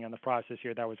zigzagging on the process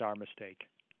here. That was our mistake.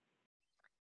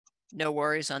 No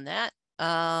worries on that.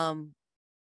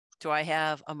 Do I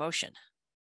have a motion?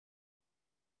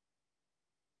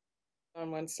 On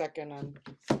 1 second, I'm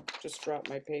just dropped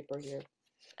my paper here.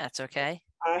 That's okay.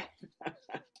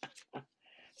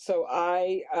 So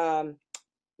I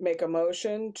make a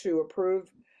motion to approve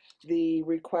the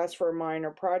request for a minor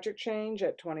project change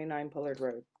at 29 Pullard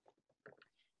Road.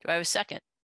 Do I have a second?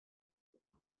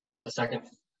 A second.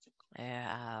 I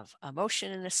have a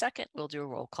motion and a second. We'll do a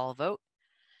roll call vote.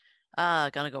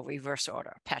 Gonna go reverse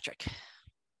order. Patrick,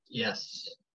 Yes.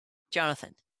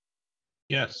 Jonathan,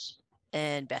 Yes.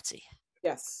 and Betsy.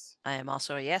 Yes. I am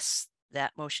also a yes.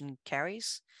 That motion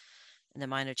carries, and the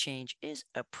minor change is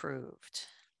approved.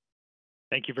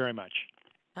 Thank you very much.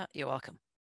 You're welcome.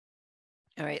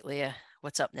 All right, Leah,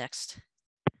 what's up next?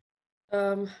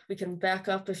 We can back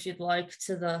up if you'd like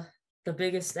to the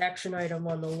biggest action item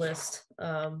on the list.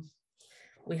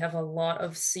 We have a lot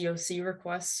of COC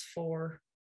requests for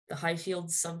the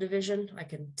Highfield subdivision. I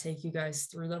can take you guys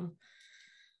through them.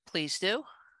 Please do.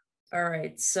 All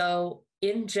right, so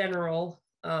in general,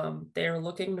 they're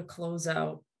looking to close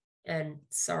out, and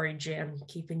sorry, Jan,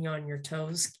 keeping you on your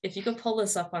toes. If you could pull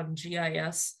this up on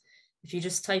GIS, if you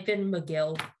just type in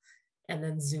McGill and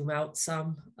then zoom out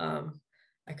some,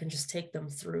 I can just take them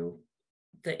through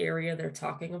the area they're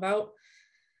talking about.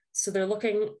 So they're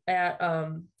looking at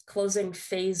closing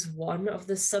phase 1 of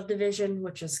this subdivision,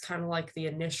 which is kind of like the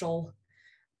initial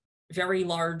very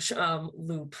large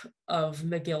loop of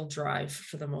McGill Drive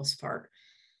for the most part.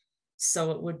 So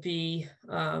it would be,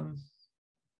 so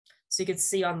you could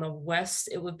see on the west,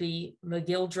 it would be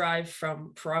McGill Drive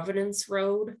from Providence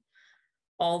Road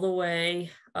all the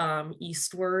way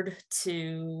eastward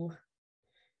to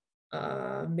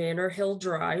Manor Hill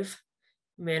Drive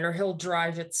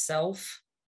itself,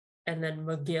 and then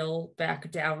McGill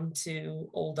back down to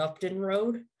Old Upton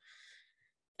Road.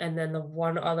 And then the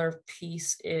one other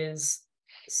piece is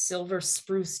Silver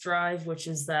Spruce Drive, which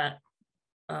is that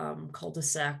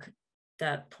cul-de-sac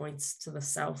that points to the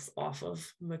south off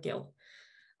of McGill.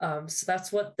 So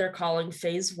that's what they're calling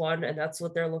phase 1, and that's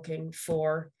what they're looking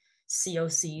for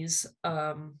COCs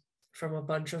from a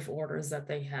bunch of orders that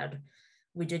they had.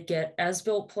 We did get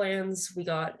as-built plans, we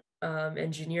got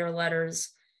engineer letters.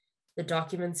 The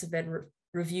documents have been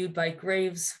reviewed by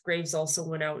Graves. Graves also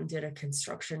went out and did a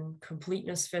construction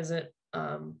completeness visit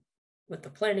with the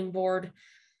planning board.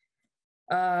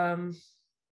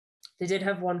 They did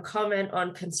have one comment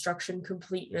on construction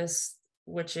completeness,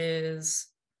 which is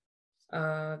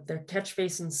their catch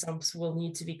basin sumps will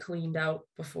need to be cleaned out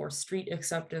before street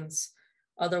acceptance.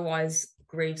 Otherwise,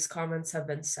 Graves' comments have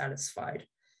been satisfied.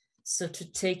 So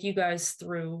to take you guys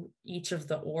through each of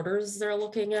the orders they're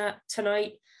looking at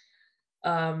tonight,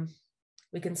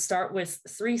 we can start with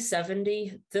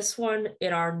 370. This one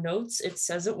in our notes, it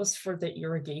says it was for the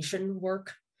irrigation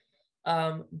work,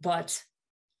 but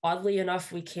oddly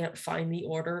enough, we can't find the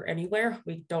order anywhere.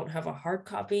 We don't have a hard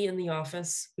copy in the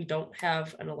office. We don't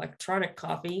have an electronic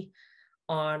copy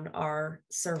on our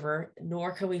server,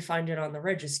 nor can we find it on the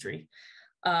registry.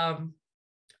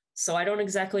 So I don't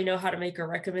exactly know how to make a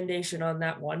recommendation on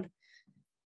that one,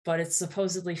 but it's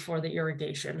supposedly for the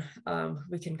irrigation.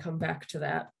 We can come back to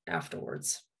that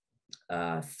afterwards.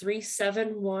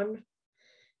 371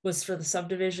 was for the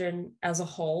subdivision as a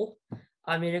whole.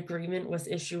 I'm in agreement with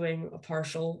issuing a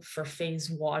partial for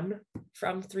phase 1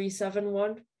 from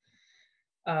 371.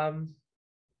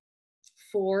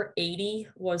 480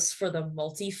 was for the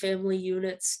multifamily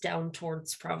units down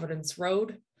towards Providence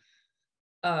Road.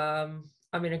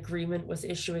 I'm in agreement with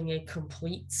issuing a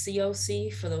complete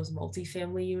COC for those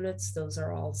multifamily units. Those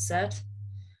are all set.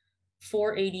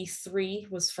 483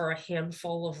 was for a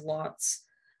handful of lots.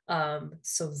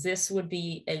 So this would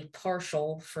be a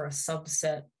partial for a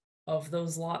subset of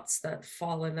those lots that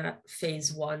fall in that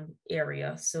phase 1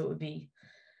 area. So it would be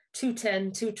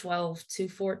 210, 212,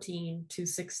 214,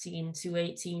 216,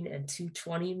 218, and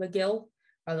 220 McGill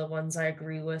are the ones I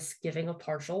agree with giving a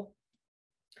partial.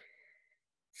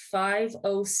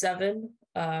 507,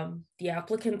 the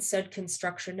applicant said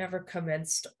construction never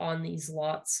commenced on these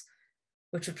lots,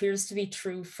 which appears to be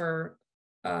true for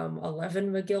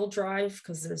 11 McGill Drive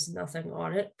because there's nothing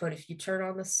on it. But if you turn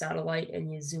on the satellite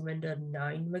and you zoom into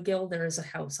 9 McGill, there is a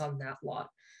house on that lot.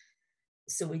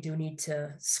 So we do need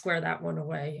to square that one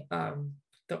away.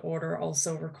 The order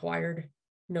also required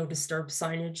no disturb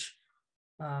signage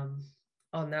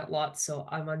on that lot. So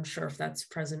I'm unsure if that's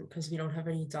present because we don't have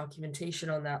any documentation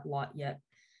on that lot yet.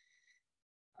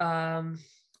 The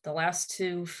last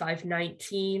two,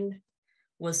 519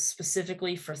 was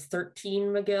specifically for 13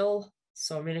 McGill.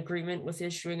 So I'm in agreement with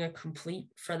issuing a complete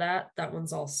for that. That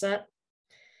one's all set.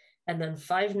 And then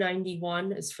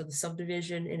 591 is for the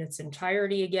subdivision in its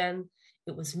entirety again.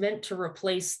 It was meant to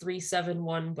replace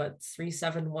 371, but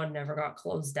 371 never got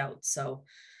closed out. So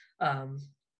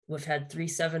we've had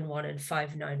 371 and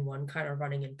 591 kind of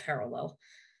running in parallel.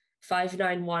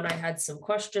 591, I had some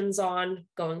questions on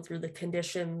going through the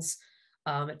conditions.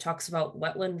 It talks about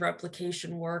wetland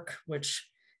replication work, which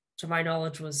to my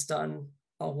knowledge was done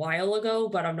a while ago,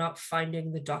 but I'm not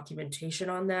finding the documentation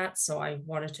on that. So I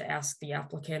wanted to ask the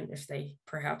applicant if they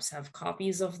perhaps have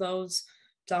copies of those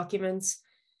documents.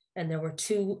 And there were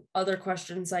two other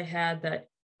questions I had that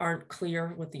aren't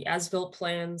clear with the as-built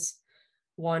plans.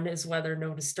 One is whether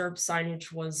no disturb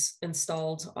signage was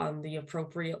installed on the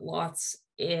appropriate lots.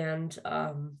 And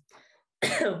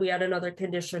we had another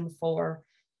condition for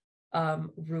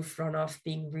roof runoff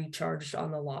being recharged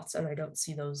on the lots. And I don't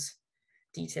see those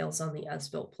details on the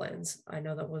as-built plans. I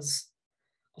know that was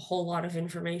a whole lot of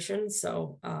information.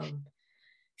 So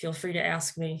feel free to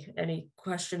ask me any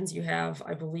questions you have.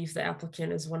 I believe the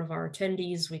applicant is one of our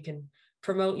attendees. We can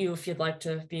promote you if you'd like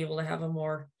to be able to have a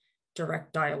more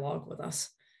direct dialogue with us.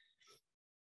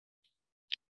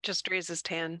 Just raised his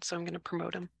hand, so I'm going to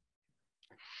promote him.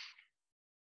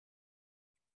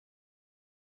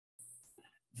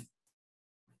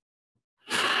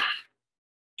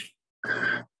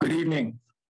 Good evening.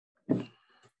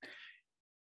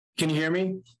 Can you hear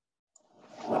me?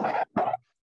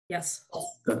 Yes.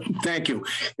 Thank you.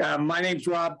 My name's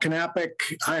Rob Knapik.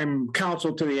 I'm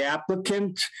counsel to the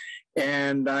applicant,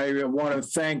 and I want to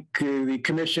thank the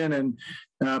commission and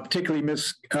particularly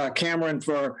Ms. Cameron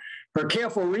for her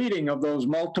careful reading of those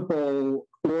multiple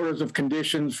orders of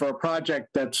conditions for a project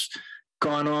that's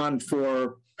gone on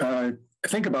for, I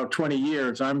think, about 20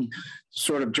 years. I'm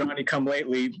sort of Johnny come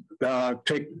lately,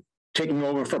 taking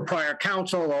over for prior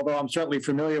counsel, although I'm certainly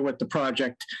familiar with the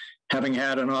project, having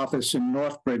had an office in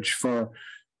Northbridge for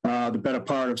the better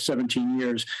part of 17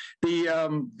 years.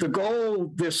 The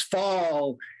goal this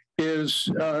fall is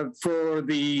for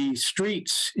the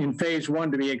streets in phase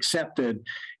 1 to be accepted.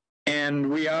 And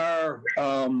we are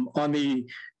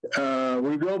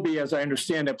we will be, as I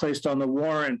understand it, placed on the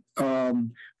warrant for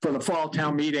the fall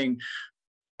town meeting.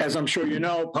 As I'm sure you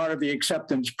know, part of the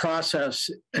acceptance process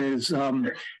is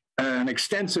an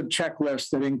extensive checklist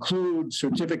that includes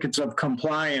certificates of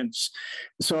compliance.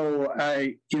 So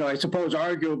I suppose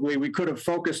arguably we could have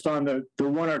focused on the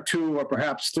 1 or 2 or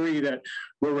perhaps 3 that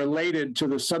were related to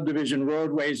the subdivision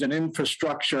roadways and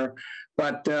infrastructure.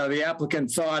 But the applicant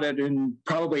thought it in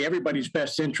probably everybody's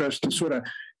best interest to sort of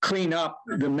clean up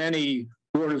the many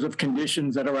orders of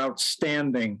conditions that are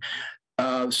outstanding.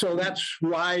 So that's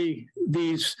why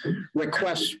these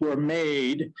requests were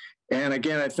made. And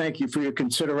again, I thank you for your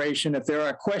consideration. If there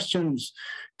are questions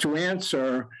to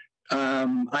answer,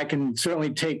 I can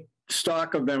certainly take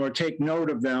stock of them or take note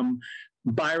of them.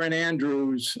 Byron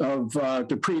Andrews of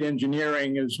Dupree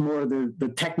Engineering is more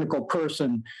the technical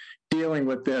person dealing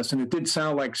with this. And it did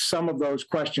sound like some of those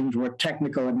questions were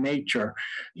technical in nature.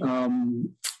 It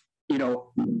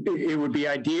would be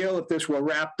ideal if this were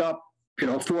wrapped up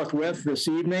forthwith this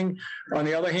evening. On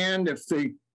the other hand, if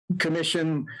the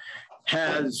commission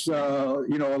has, a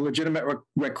legitimate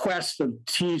request of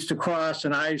T's to cross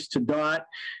and I's to dot,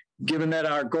 given that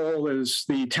our goal is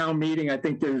the town meeting, I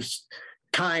think there's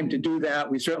time to do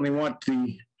that. We certainly want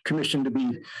the commission to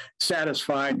be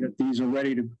satisfied that these are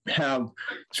ready to have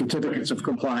certificates of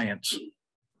compliance.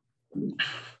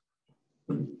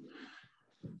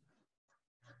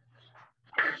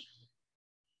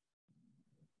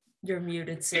 You're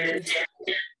muted, Sandy.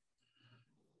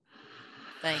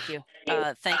 Thank you.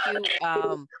 Thank you.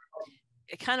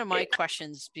 Kind of my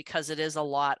questions, because it is a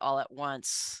lot all at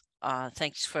once.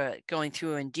 Thanks for going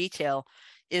through in detail.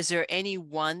 Is there any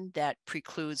one that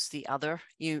precludes the other?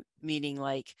 You meaning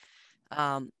like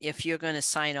if you're going to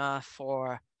sign off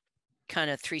for kind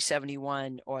of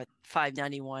 371 or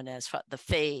 591 as the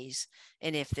phase,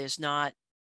 and if there's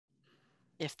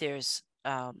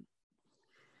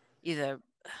either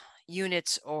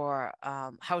units or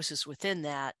houses within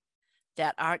that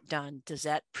aren't done, does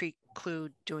that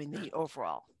preclude doing the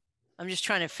overall? I'm just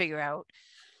trying to figure out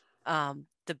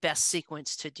the best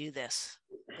sequence to do this?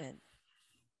 And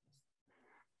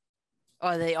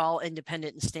are they all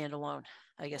independent and standalone?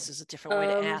 I guess is a different way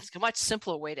to ask, a much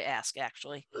simpler way to ask,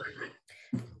 actually.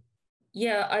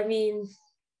 Yeah, I mean,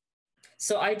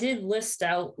 so I did list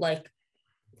out like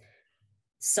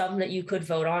some that you could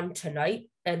vote on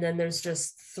tonight, and then there's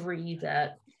just 3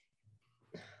 that,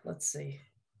 let's see.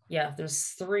 Yeah, there's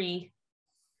 3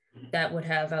 that would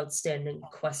have outstanding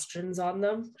questions on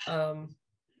them.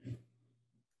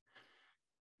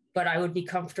 But I would be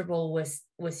comfortable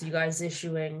with you guys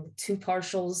issuing 2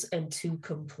 partials and 2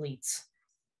 completes.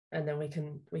 And then we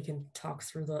can talk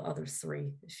through the other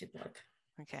 3 if you'd like.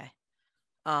 Okay.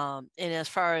 And as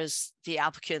far as the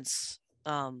applicants,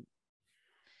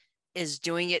 is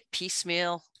doing it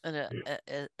piecemeal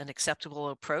an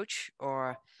acceptable approach,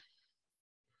 or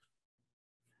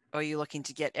are you looking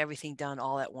to get everything done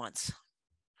all at once?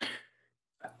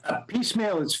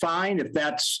 Piecemeal is fine if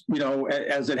that's,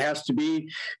 as it has to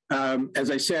be. As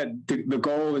I said, the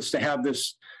goal is to have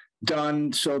this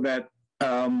done so that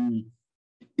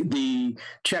the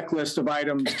checklist of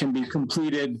items can be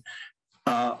completed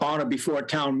on or before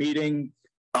town meeting.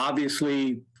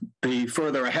 Obviously, the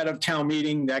further ahead of town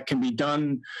meeting that can be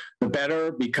done, the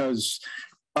better, because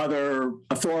other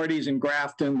authorities in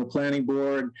Grafton, the planning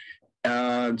board,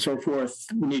 and so forth,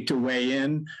 need to weigh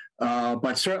in.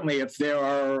 But certainly if there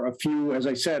are a few, as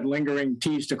I said, lingering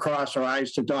T's to cross or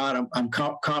I's to dot, I'm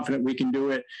confident we can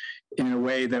do it in a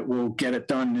way that will get it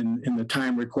done in the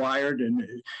time required. And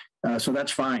so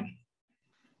that's fine.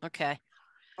 Okay.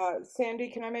 Sandy,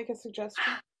 can I make a suggestion?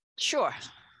 Sure.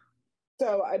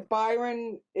 So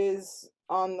Byron is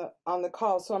on the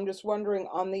call, so I'm just wondering,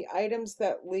 on the items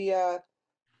that Leah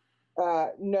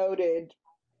noted,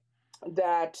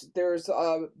 that there's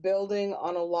a building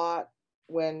on a lot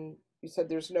when you said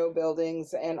there's no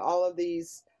buildings, and all of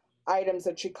these items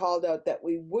that she called out that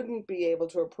we wouldn't be able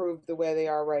to approve the way they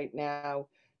are right now.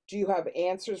 Do you have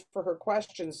answers for her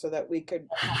questions so that we could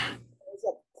close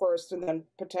up first and then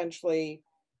potentially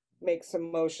make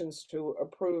some motions to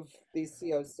approve these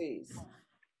COCs?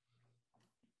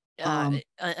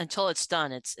 Until it's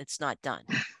done, it's not done.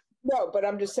 No, but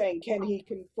I'm just saying, can he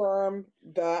confirm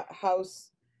the house?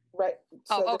 Right.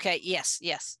 So okay. Yes.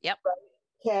 Yep. Right,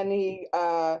 can he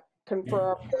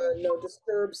confirm the no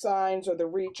disturb signs or the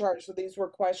recharge? So these were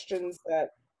questions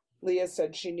that Leah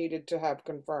said she needed to have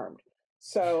confirmed.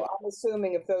 So I'm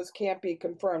assuming if those can't be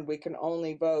confirmed, we can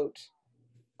only vote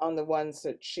on the ones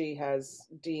that she has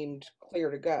deemed clear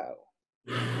to go.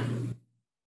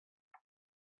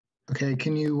 Okay,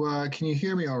 can you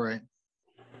hear me all right?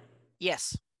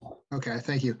 Yes. Okay,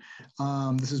 thank you.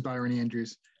 This is Byron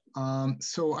Andrews.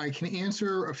 So I can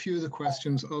answer a few of the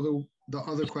questions. Although the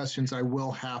other questions I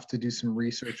will have to do some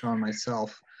research on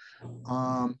myself.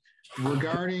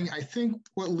 Regarding, I think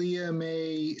what Leah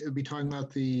may be talking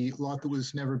about, the lot that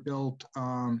was never built,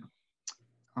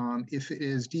 if it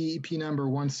is DEP number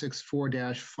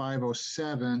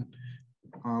 164-507,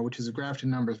 which is a Grafton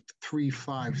number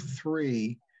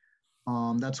 353,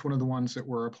 that's one of the ones that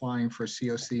we're applying for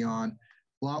COC on.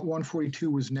 Lot 142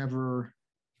 was never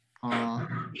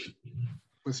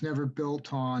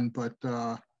built on, but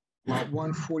lot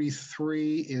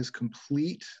 143 is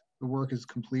complete. The work is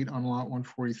complete on lot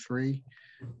 143,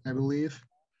 I believe.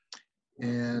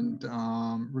 And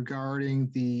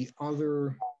regarding the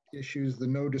other issues, the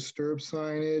no disturb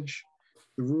signage,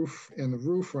 the roof and the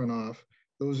roof runoff,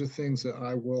 those are things that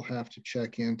I will have to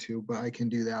check into, but I can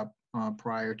do that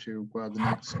prior to the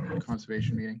next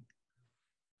conservation meeting.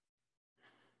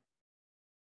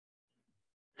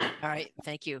 All right,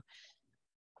 thank you.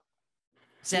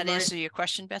 Does that answer your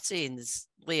question, Betsy? And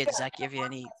Leah, does that give you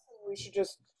any? We should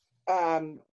just,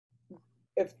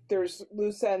 if there's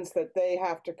loose ends that they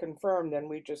have to confirm, then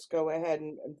we just go ahead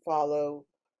and follow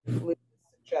Leah's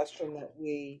suggestion that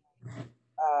we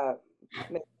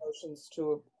make motions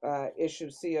to issue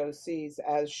COCs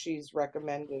as she's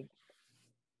recommended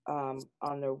on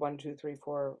the 1, 2, 3,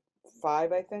 4,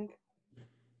 5, I think.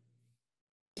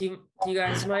 Do you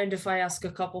guys mind if I ask a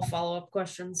couple follow-up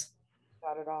questions?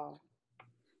 Not at all.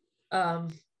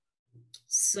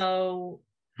 So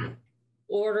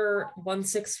order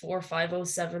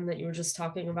 164507 that you were just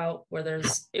talking about, where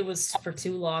it was for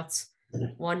 2 lots.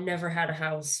 One never had a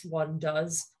house, one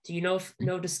does. Do you know if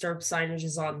no disturb signage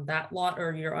is on that lot,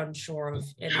 or you're unsure of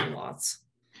any lots?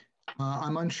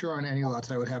 I'm unsure on any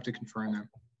lots. I would have to confirm them.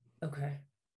 Okay.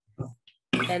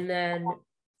 And then,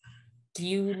 do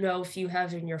you know if you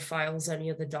have in your files any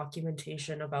of the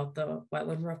documentation about the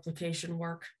wetland replication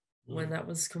work when that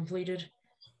was completed?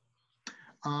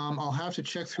 I'll have to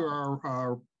check through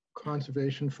our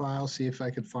conservation file, see if I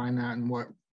could find that and what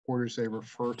orders they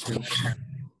refer to.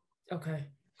 Okay.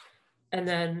 And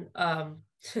then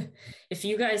if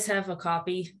you guys have a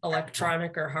copy,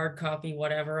 electronic or hard copy,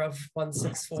 whatever, of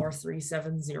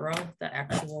 164370, the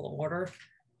actual order,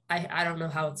 I don't know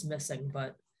how it's missing,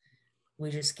 but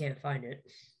we just can't find it.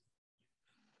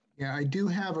 Yeah, I do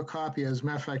have a copy. As a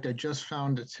matter of fact, I just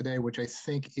found it today, which I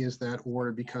think is that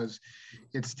order because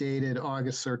it's dated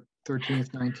August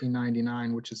 13th,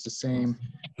 1999, which is the same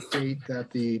date that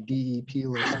the DEP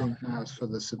listing has for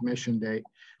the submission date.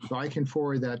 So I can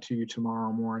forward that to you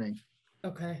tomorrow morning.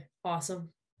 Okay, awesome.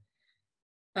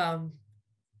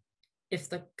 If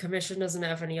the commission doesn't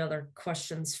have any other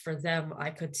questions for them,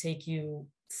 I could take you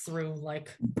through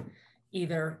like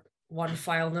either one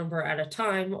file number at a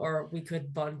time, or we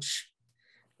could bunch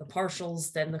the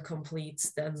partials, then the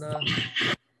completes, then the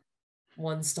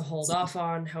ones to hold off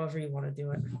on, however you want to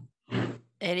do it.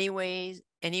 Any way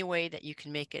that you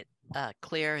can make it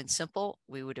clear and simple,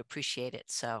 we would appreciate it.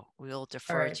 So we'll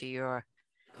defer right. to your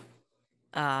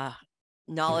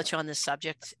knowledge on this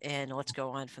subject, and let's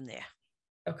go on from there.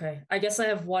 Okay, I guess I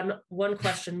have one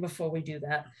question before we do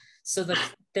that. So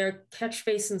their catch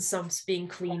basin sumps being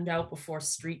cleaned out before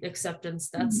street acceptance,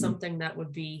 that's something that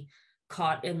would be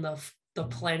caught in the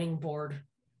planning board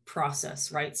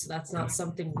process, right? So that's not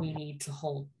something we need to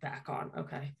hold back on.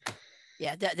 Okay.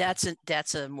 Yeah,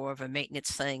 that's a more of a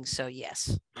maintenance thing. So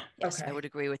yes, Okay. I would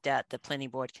agree with that. The planning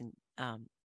board can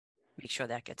make sure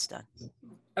that gets done.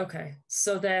 Okay,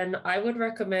 so then I would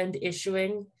recommend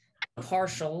issuing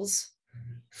partials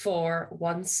for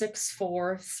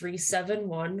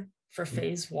 164371 for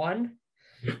phase 1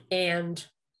 and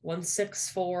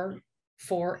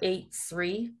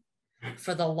 164483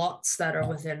 for the lots that are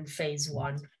within phase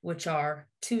 1, which are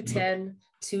 210,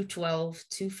 212,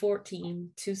 214,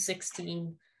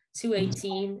 216,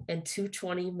 218, and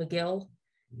 220 McGill.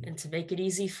 And to make it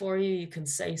easy for you, you can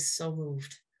say so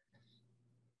moved.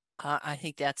 I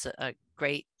think that's a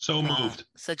great. So moved.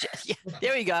 Yeah,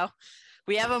 there we go.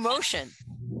 We have a motion.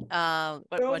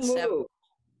 What's that?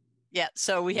 Yeah,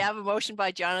 so we have a motion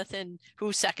by Jonathan.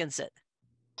 Who seconds it?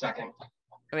 Second.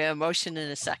 We have a motion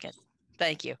and a second.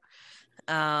 Thank you.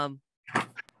 Roll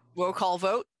call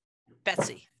vote.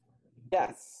 Betsy.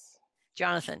 Yes.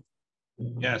 Jonathan.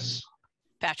 Yes.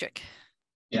 Patrick.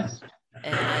 Yes.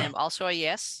 And I am also a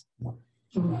yes.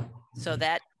 So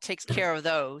that takes care of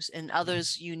those, and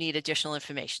others you need additional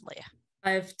information, Leah.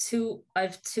 I have two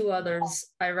others.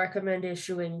 I recommend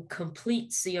issuing complete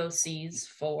COCs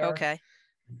for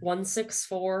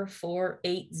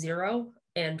 164480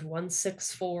 and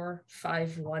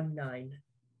 164519.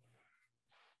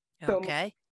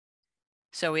 Okay.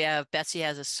 So we have Betsy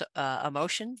has a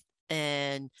motion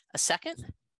and a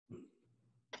second.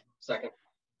 Second.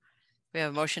 We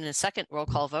have a motion and a second. Roll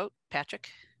call vote. Patrick.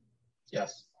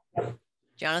 Yes.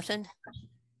 Jonathan.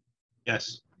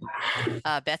 Yes.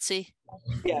 Betsy.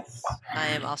 Yes. I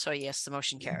am also a yes. The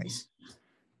motion carries.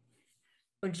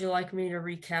 Would you like me to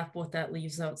recap what that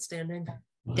leaves outstanding?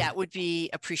 That would be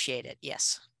appreciated.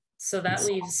 Yes. So that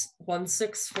leaves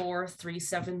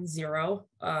 164370.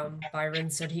 Byron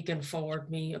said he can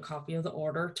forward me a copy of the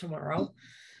order tomorrow.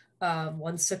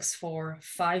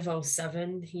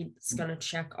 164507. He's going to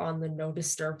check on the no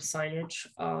disturb signage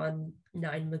on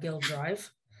 9 McGill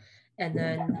Drive. And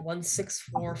then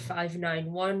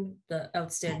 164591, the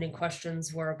outstanding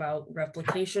questions were about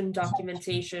replication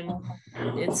documentation,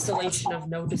 the installation of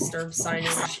no disturb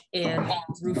signage, and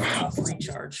rooftop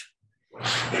recharge.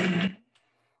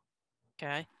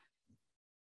 Okay.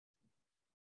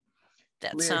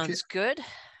 That Leah, sounds good.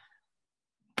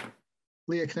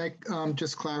 Leah, can I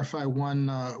just clarify one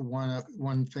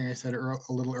thing I said a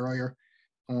little earlier?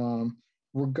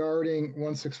 Regarding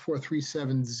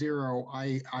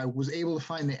 164370, I was able to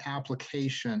find the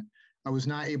application. I was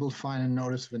not able to find a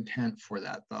notice of intent for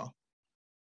that, though.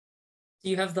 Do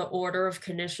you have the order of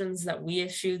conditions that we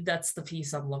issued? That's the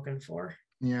piece I'm looking for.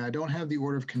 Yeah, I don't have the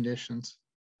order of conditions.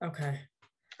 Okay.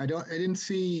 I didn't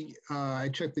see, I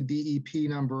checked the DEP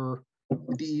number,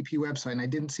 the DEP website, and I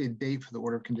didn't see a date for the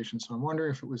order of conditions. So I'm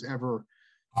wondering if it was ever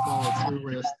followed through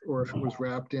with or if it was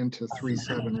wrapped into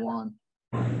 371.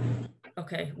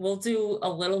 Okay, we'll do a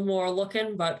little more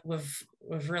looking, but we've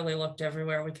really looked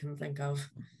everywhere we can think of.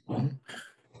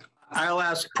 I'll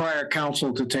ask prior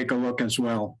counsel to take a look as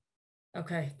well.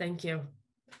 Okay, thank you.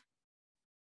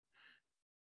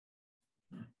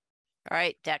 All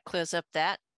right, that clears up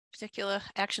that particular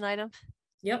action item.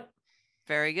 Yep.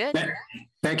 Very good.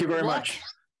 Thank you very much.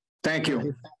 Thank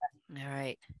you. All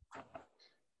right.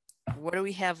 What do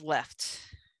we have left?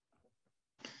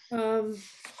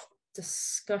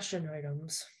 Discussion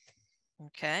items.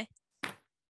 Okay.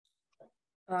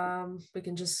 We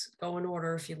can just go in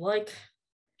order if you'd like.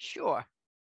 Sure.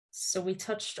 So we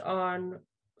touched on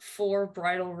 4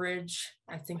 Bridal Ridge,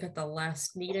 I think at the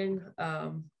last meeting.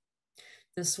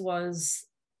 This was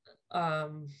a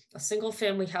single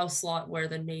family house lot where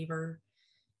the neighbor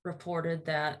reported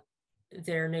that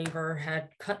their neighbor had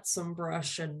cut some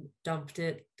brush and dumped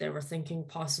it. They were thinking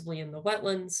possibly in the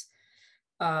wetlands.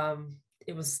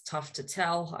 It was tough to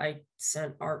tell. I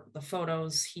sent Art the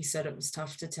photos. He said it was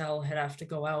tough to tell, he'd have to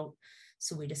go out.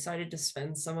 So we decided to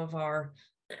spend some of our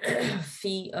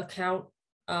fee account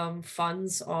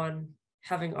funds on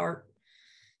having Art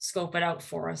scope it out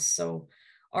for us. So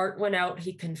Art went out,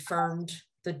 he confirmed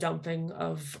the dumping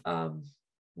of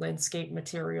landscape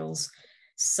materials.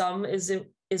 Some is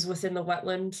within the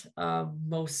wetland,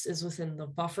 most is within the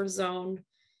buffer zone.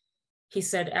 He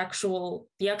said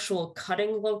the actual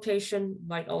cutting location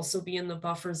might also be in the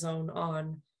buffer zone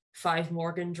on 5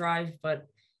 Morgan Drive, but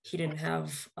he didn't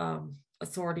have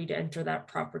authority to enter that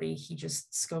property. He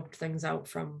just scoped things out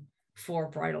from 4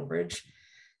 Bridal Ridge.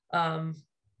 And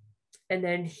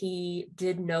then he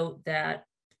did note that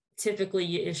typically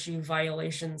you issue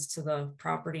violations to the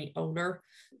property owner,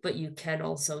 but you can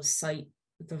also cite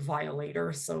the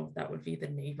violator. So that would be the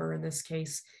neighbor in this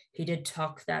case. He did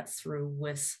talk that through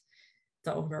with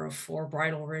the owner of 4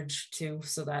 Bridal Ridge too,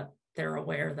 so that they're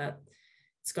aware that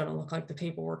it's going to look like the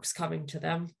paperwork's coming to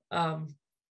them.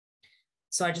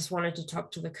 So I just wanted to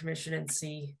talk to the commission and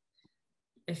see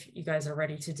if you guys are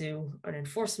ready to do an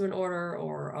enforcement order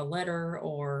or a letter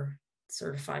or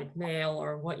certified mail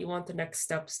or what you want the next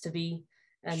steps to be.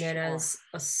 And then as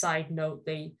a side note,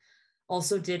 they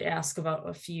also did ask about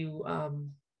a few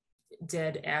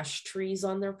dead ash trees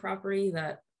on their property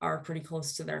that are pretty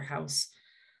close to their house.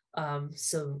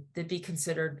 So they'd be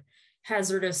considered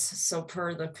hazardous. So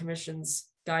per the commission's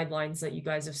guidelines that you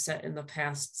guys have set in the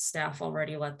past, staff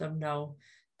already let them know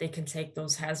they can take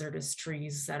those hazardous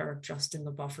trees that are just in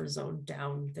the buffer zone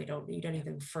down. They don't need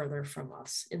anything further from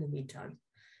us in the meantime.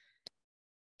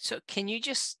 So can you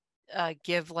just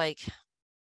give like,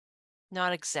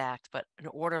 not exact, but an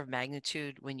order of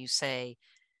magnitude when you say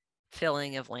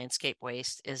filling of landscape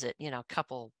waste? Is it, a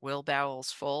couple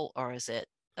wheelbarrows full, or is it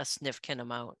a significant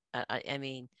amount? I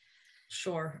mean.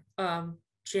 Sure.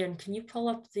 Jan, can you pull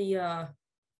up the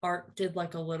Art did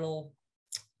like a little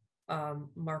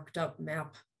marked up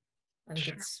map. I think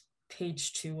it's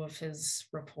page 2 of his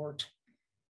report.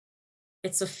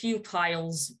 It's a few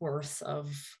piles worth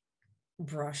of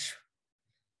brush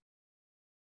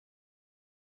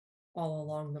all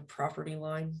along the property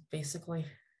line, basically.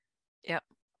 Yep.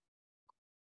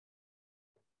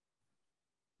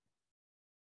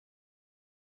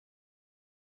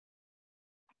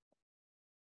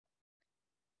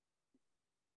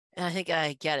 And I think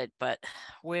I get it, but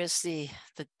where's the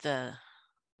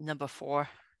number 4?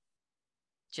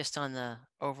 Just on the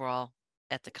overall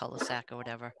at the cul-de-sac or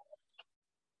whatever.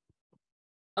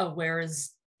 Oh, where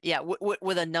is? Yeah,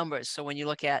 with the numbers. So when you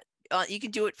look at, you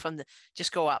can do it from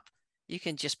just go up. You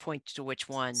can just point to which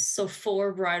one. So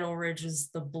 4 Bridal Ridge is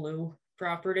the blue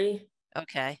property.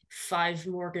 Okay. 5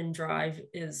 Morgan Drive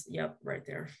is, yep, right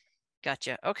there.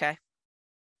 Gotcha. Okay.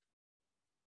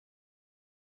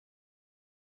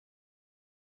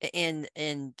 And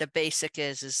the basic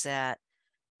is that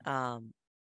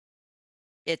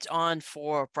it's on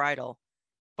 4 Bridal,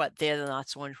 but they're not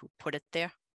the one who put it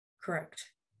there.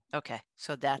 Correct. Okay,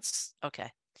 so that's okay.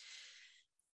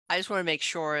 I just want to make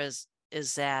sure is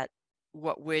that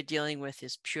what we're dealing with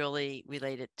is purely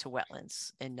related to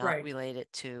wetlands and not related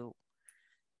to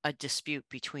a dispute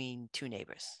between 2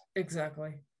 neighbors.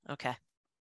 Exactly. Okay.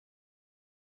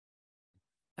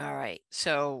 All right,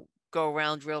 so go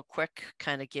around real quick,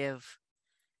 kind of give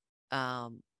a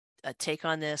take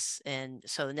on this. And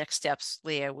so the next steps,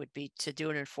 Leah, would be to do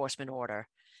an enforcement order.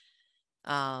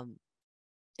 And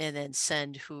then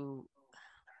send who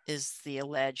is the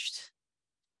alleged,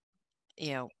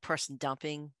 person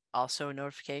dumping also a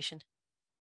notification.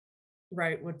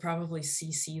 Right, would probably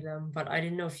CC them, but I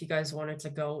didn't know if you guys wanted to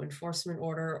go enforcement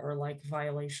order or like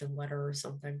violation letter or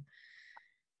something.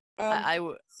 I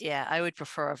would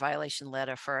prefer a violation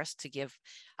letter first to give.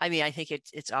 I mean, I think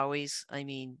it's always. I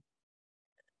mean,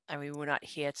 we're not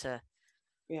here to.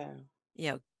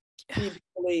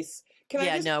 Police.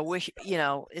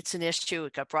 It's an issue.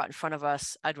 It got brought in front of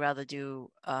us. I'd rather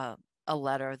do a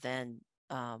letter than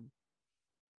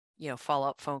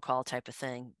follow-up phone call type of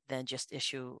thing than just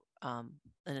issue an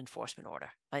enforcement order.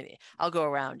 I mean, I'll go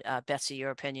around. Betsy,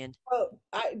 your opinion? Well,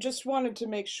 I just wanted to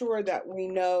make sure that we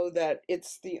know that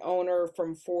it's the owner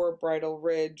from 4 Bridal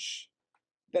Ridge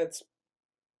that's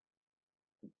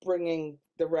bringing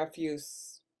the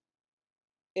refuse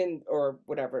in, or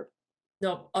whatever.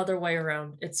 No, other way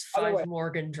around. It's Other 5 way.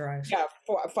 Morgan Drive. Yeah,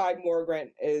 5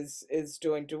 Morgan is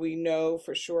doing. Do we know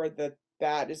for sure that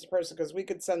that is the person? Because we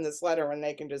could send this letter and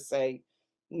they can just say,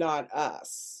 not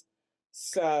us.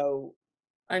 So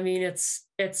I mean, it's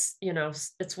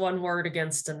it's one word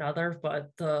against another,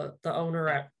 but the owner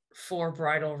at 4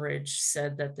 Bridal Ridge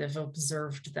said that they've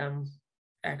observed them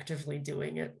actively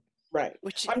doing it. right.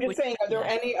 I'm just saying, are there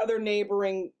any other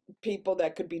neighboring people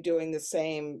that could be doing the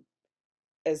same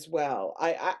as well?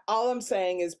 I all I'm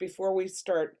saying is, before we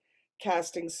start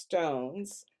casting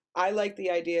stones, I like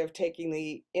the idea of taking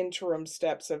the interim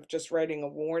steps of just writing a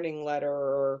warning letter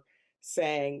or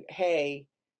saying, hey,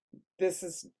 this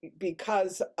is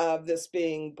because of this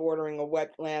being bordering a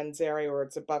wetlands area, or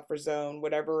it's a buffer zone,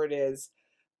 whatever it is,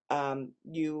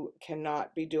 you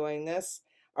cannot be doing this.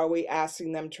 Are we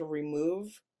asking them to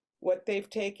remove what they've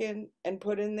taken and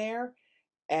put in there,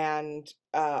 and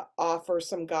offer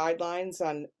some guidelines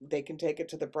on they can take it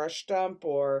to the brush dump,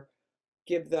 or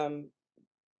give them,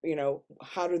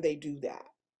 how do they do that?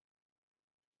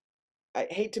 I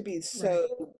hate to be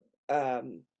so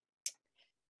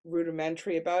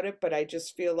rudimentary about it, but I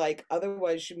just feel like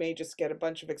otherwise you may just get a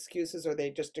bunch of excuses, or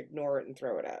they just ignore it and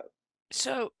throw it out.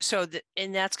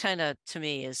 And that's kind of, to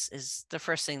me, is the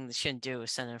first thing they shouldn't do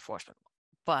is send an enforcement.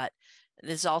 But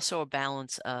there's also a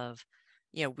balance of,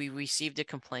 we received a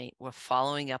complaint, we're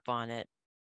following up on it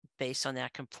based on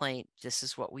that complaint. This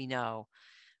is what we know,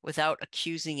 without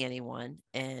accusing anyone.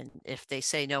 And if they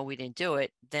say, no, we didn't do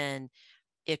it, then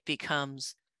it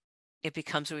becomes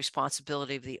a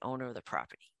responsibility of the owner of the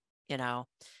property,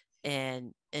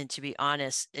 and to be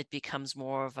honest, it becomes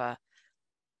more of a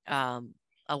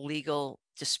legal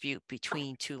dispute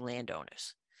between 2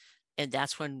 landowners. And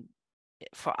that's when,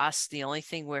 for us, the only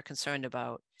thing we're concerned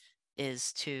about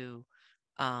is to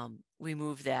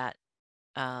remove that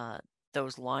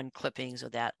those lawn clippings or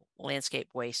that landscape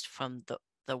waste from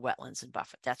the wetlands and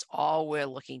buffer. That's all we're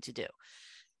looking to do.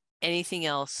 Anything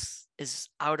else is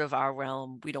out of our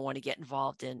realm. We don't want to get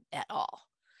involved in at all.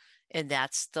 And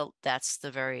that's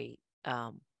the very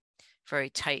very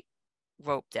tight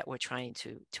rope that we're trying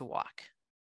to walk.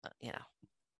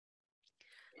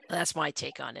 That's my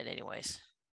take on it, anyways.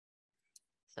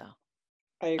 So,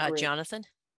 I agree. Jonathan,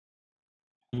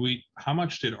 how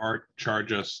much did Art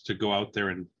charge us to go out there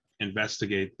and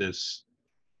investigate this?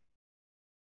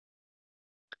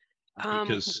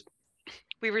 Because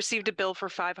we received a bill for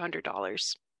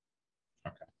 $500.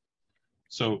 Okay.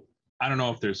 So I don't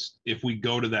know if we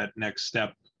go to that next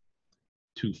step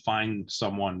to find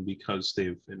someone because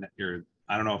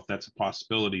I don't know if that's a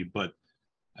possibility, but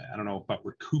I don't know about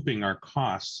recouping our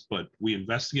costs, but we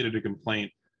investigated a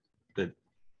complaint that,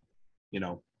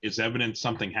 is evidence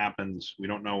something happens. We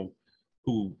don't know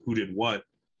who did what,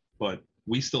 but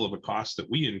we still have a cost that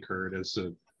we incurred as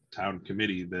a town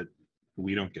committee that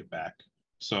we don't get back.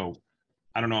 So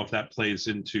I don't know if that plays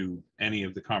into any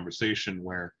of the conversation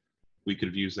where we could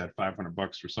have used that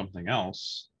 $500 for something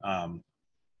else.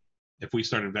 If we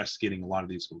start investigating a lot of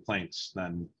these complaints,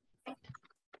 then what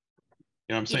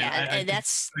I'm saying? Yeah, and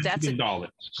that's $1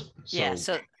 yeah.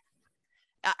 So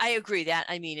I agree that,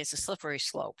 it's a slippery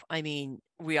slope.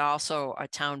 We also are a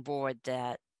town board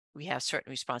that we have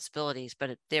certain responsibilities,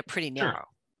 but they're pretty narrow.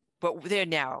 Sure. But they're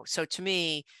narrow. So to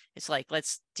me, it's like,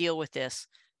 let's deal with this,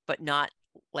 but not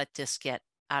let this get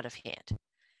out of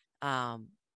hand.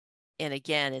 And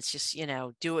again, it's just,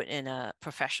 do it in a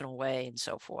professional way and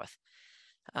so forth.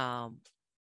 Yeah,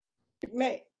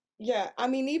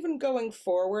 even going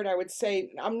forward, I would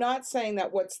say, I'm not saying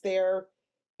that what's there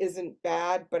isn't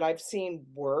bad, but I've seen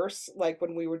worse, like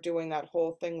when we were doing that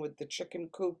whole thing with the chicken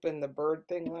coop and the bird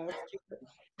thing last year.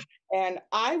 And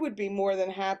I would be more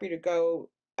than happy to go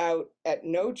out at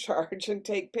no charge and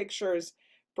take pictures,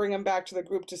 bring them back to the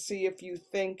group to see if you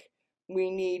think we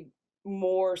need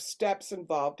more steps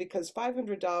involved, because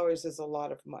 $500 is a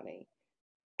lot of money.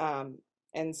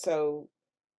 And so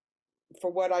for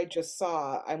what I just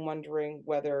saw, I'm wondering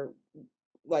whether,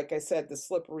 like I said, the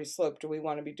slippery slope, do we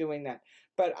want to be doing that?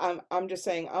 But I'm just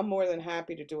saying, I'm more than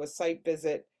happy to do a site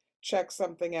visit, check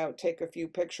something out, take a few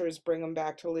pictures, bring them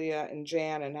back to Leah and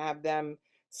Jan and have them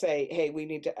say, hey, we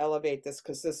need to elevate this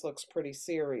because this looks pretty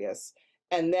serious,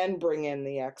 and then bring in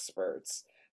the experts.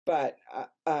 But,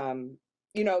 and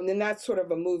then that's sort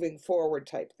of a moving forward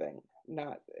type thing.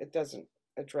 It doesn't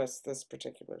address this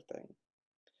particular thing.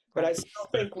 But I still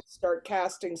think we start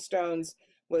casting stones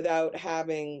without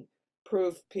having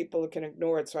proof, people can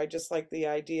ignore it. So I just like the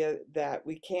idea that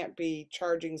we can't be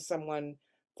charging someone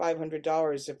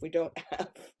 $500 if we don't have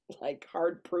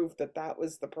hard proof that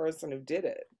was the person who did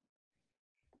it.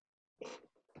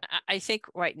 I think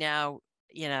right now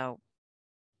you know,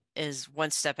 is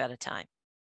one step at a time.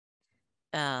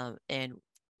 And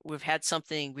we've had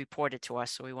something reported to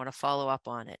us, so we want to follow up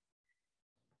on it.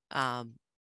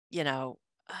 You know,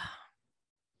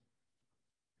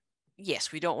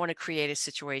 yes, we don't want to create a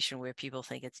situation where people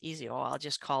think it's easy. Oh, I'll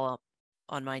just call up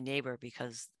on my neighbor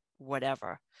because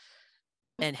whatever,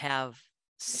 and have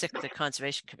sick the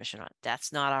Conservation Commission on.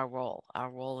 That's not our role. Our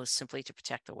role is simply to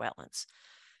protect the wetlands.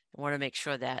 We want to make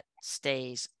sure that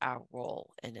stays our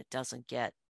role and it doesn't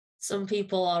get Some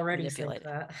people already think manipulated.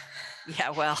 that. Yeah,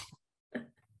 well,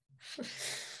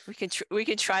 we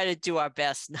can try to do our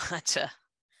best not to,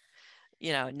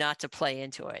 you know, not to play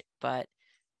into it, but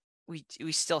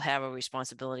we still have a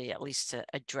responsibility at least to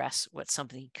address what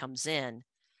something comes in.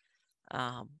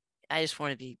 I just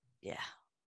want to be, yeah.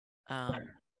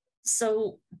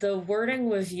 So the wording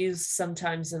we've used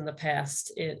sometimes in the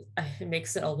past, it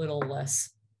makes it a little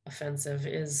less offensive,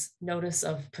 is notice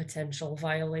of potential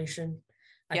violation.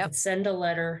 I Yep. could send a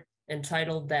letter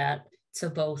entitled that to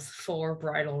both 4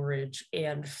 Bridle Ridge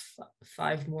and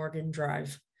 5 Morgan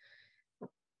Drive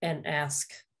and ask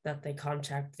that they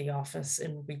contact the office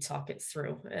and we talk it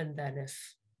through. And then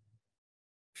if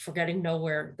we're getting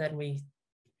nowhere, then we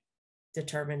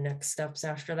determine next steps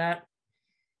after that.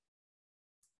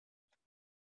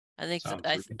 I think Sounds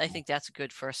I reasonable. think that's a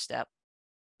good first step.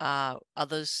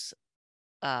 Others,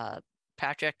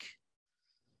 Patrick?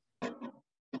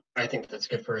 I think that's a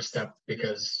good first step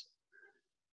because,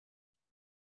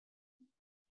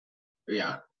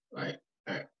 yeah, I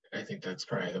think that's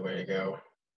probably the way to go.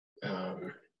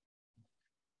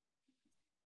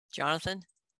 Jonathan?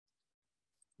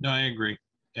 No, I agree.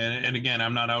 And again,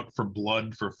 I'm not out for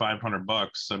blood for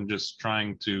 $500. I'm just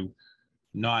trying to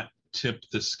not tip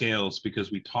the scales,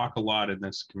 because we talk a lot in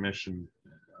this commission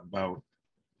about,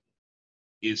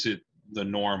 is it the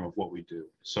norm of what we do?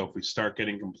 So if we start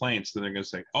getting complaints, then they're going to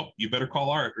say, oh, you better call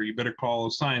Art or you better call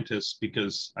a scientist,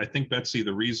 because I think, Betsy,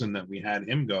 the reason that we had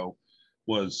him go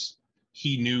was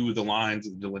he knew the lines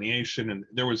of the delineation, and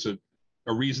there was a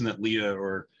reason that Leah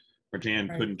or Jan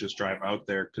Right. couldn't just drive out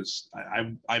there, because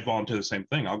I volunteer the same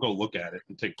thing. I'll go look at it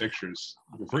and take pictures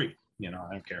for free. You know,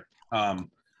 I don't care.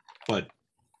 But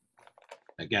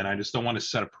again, I just don't want to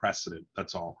set a precedent.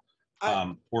 That's all.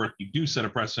 Or if you do set a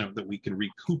precedent, that we can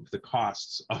recoup the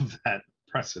costs of that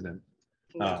precedent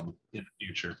in the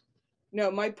future.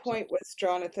 No, my point was,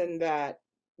 Jonathan, that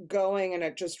going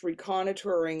and just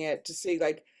reconnoitering it to see,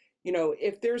 like, you know,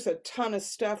 if there's a ton of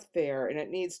stuff there and it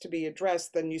needs to be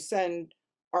addressed, then you send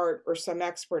Art or some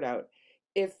expert out.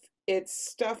 If it's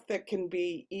stuff that can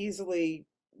be easily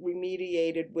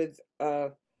remediated with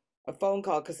a phone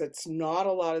call, because it's not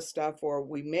a lot of stuff, or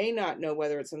we may not know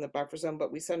whether it's in the buffer zone,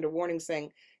 but we send a warning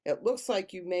saying, it looks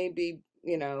like you may be,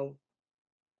 you know,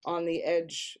 on the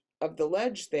edge of the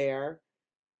ledge there.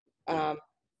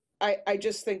 I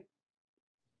just think,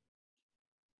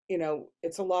 you know,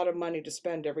 it's a lot of money to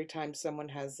spend every time someone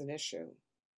has an issue.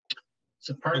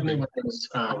 So part of me wonders,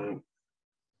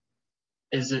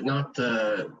 is it not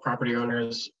the property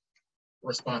owner's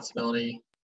responsibility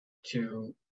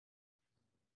to,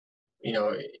 you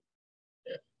know,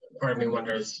 part of me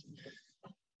wonders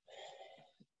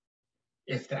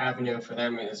if the avenue for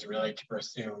them is really to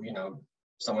pursue, you know,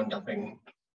 someone dumping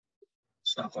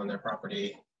stuff on their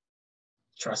property,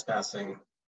 trespassing,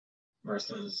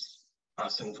 versus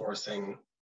us enforcing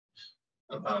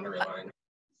a boundary line.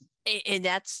 And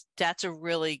that's a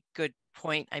really good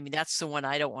point. I mean, that's the one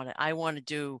I don't want to. I want to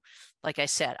do, like I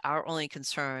said, our only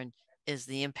concern is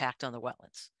the impact on the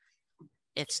wetlands.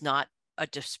 It's not a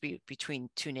dispute between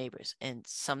 2 neighbors, and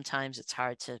sometimes it's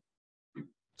hard to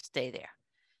stay there.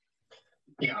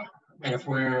 Yeah, and if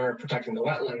we're protecting the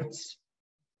wetlands,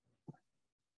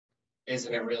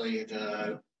 isn't it really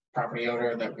the property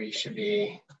owner that we should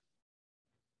be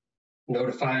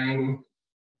notifying,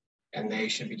 and they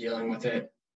should be dealing with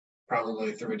it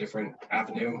probably through a different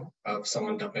avenue of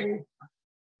someone dumping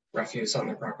refuse on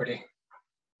their property?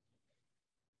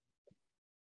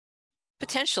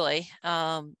 Potentially.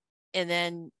 And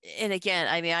again,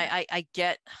 I mean, I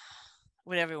get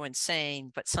what everyone's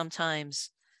saying, but sometimes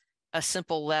a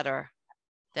simple letter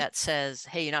that says,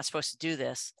 hey, you're not supposed to do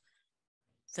this,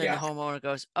 then the homeowner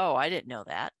goes, oh, I didn't know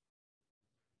that.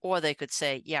 Or they could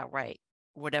say, yeah, right.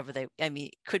 Whatever I mean,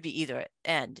 it could be either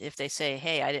end. If they say,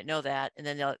 hey, I didn't know that, and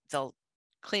then they'll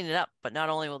clean it up, but not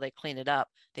only will they clean it up,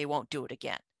 they won't do it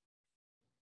again.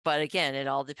 But again, it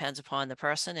all depends upon the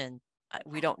person, and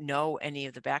we don't know any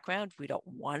of the background. We don't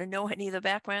want to know any of the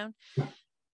background.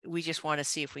 We just want to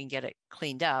see if we can get it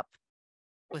cleaned up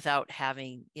without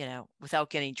having, you know, without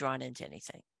getting drawn into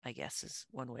anything, I guess is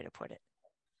one way to put it.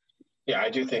 Yeah, I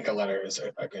do think a letter is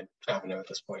a good avenue at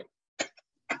this point.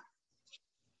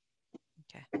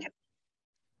 Okay.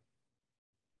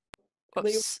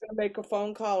 Leah, Oops. going to make a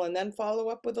phone call and then follow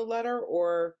up with a letter,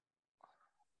 or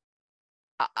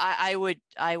I would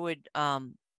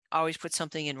always put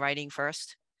something in writing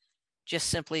first, just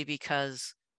simply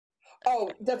because.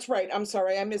 oh, that's right. I'm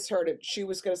sorry, I misheard it. She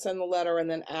was going to send the letter and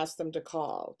then ask them to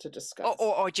call to discuss.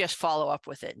 Or just follow up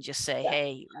with it and just say, Yeah.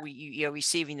 hey, you're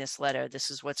receiving this letter. This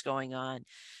is what's going on.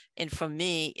 And for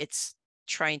me, it's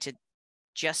trying to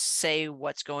just say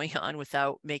what's going on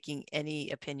without making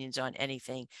any opinions on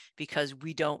anything, because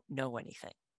we don't know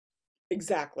anything.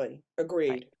 Exactly. Agreed.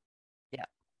 Right. Yeah.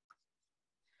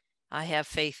 I have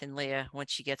faith in Leah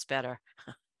once she gets better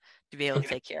to be able to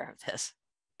take care of this.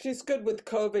 She's good with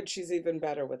COVID. She's even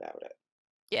better without it.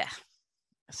 Yeah.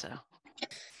 So.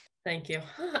 Thank you.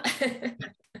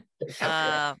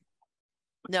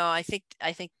 No, I think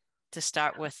to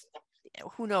start with,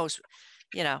 who knows,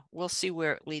 we'll see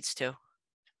where it leads to.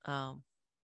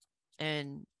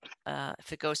 And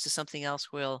if it goes to something else,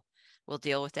 we'll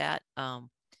deal with that.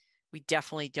 We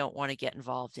definitely don't want to get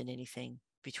involved in anything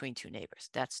between two neighbors.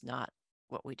 That's not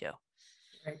what we do.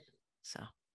 Right.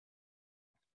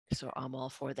 So I'm all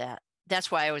for that.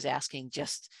 That's why I was asking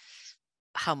just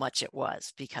how much it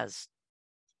was, because,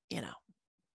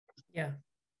 Yeah.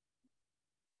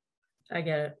 I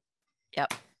get it.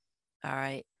 Yep. All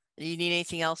right. You need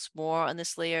anything else more on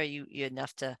this, Leah? Or you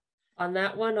enough to? On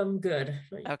that one, I'm good.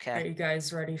 Okay. Are you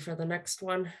guys ready for the next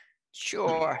one?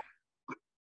 Sure.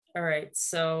 All right.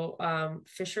 So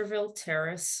Fisherville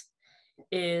Terrace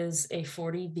is a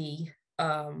 40B.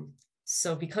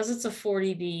 So because it's a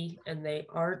 40B and they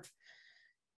aren't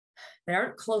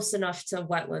close enough to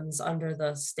wetlands under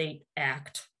the state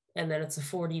act, and then it's a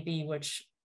 40B, which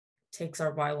takes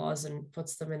our bylaws and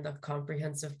puts them in the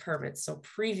comprehensive permit. So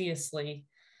previously,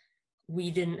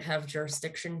 we didn't have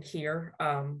jurisdiction here.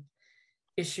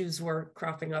 Issues were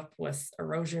cropping up with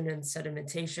erosion and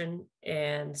sedimentation.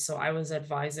 And so I was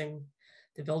advising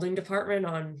the building department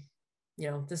on,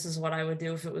 this is what I would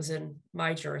do if it was in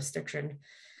my jurisdiction.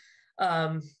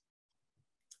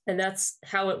 And that's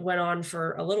how it went on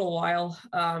for a little while.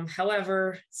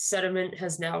 However, sediment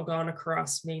has now gone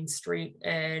across Main Street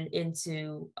and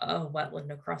into a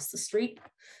wetland across the street.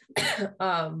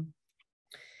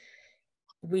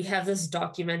 We have this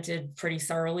documented pretty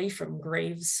thoroughly from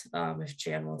Graves. If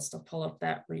Jan wants to pull up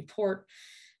that report,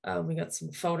 we got some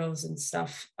photos and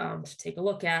stuff to take a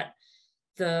look at.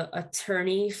 The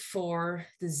attorney for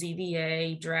the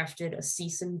ZBA drafted a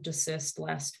cease and desist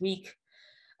last week.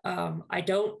 I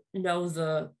don't know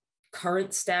the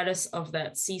current status of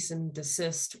that cease and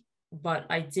desist, but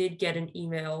I did get an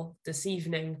email this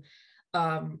evening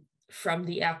from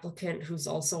the applicant, who's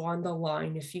also on the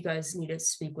line, if you guys need to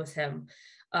speak with him.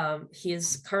 He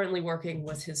is currently working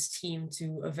with his team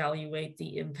to evaluate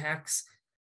the impacts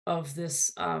of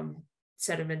this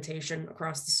sedimentation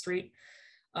across the street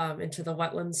into the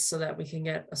wetlands, so that we can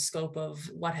get a scope of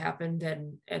what happened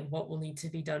and what will need to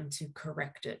be done to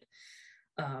correct it.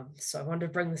 So I wanted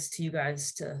to bring this to you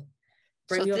guys to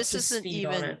bring you up to speed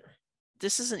on it.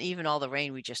 This isn't even all the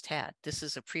rain we just had. This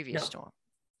is a previous storm.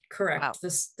 Correct. Wow.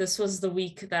 This was the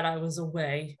week that I was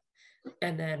away,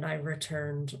 and then I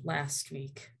returned last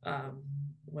week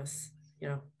with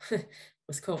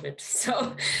with COVID.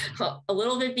 So a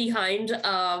little bit behind,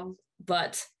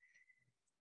 but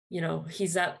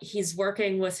he's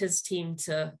working with his team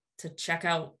to check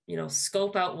out,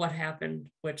 scope out what happened,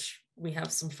 which we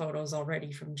have some photos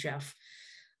already from Jeff,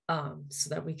 so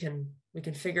that we can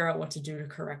figure out what to do to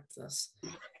correct this.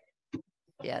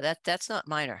 Yeah, that's not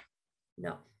minor.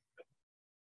 No.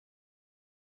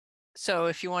 So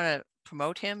if you want to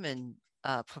promote him and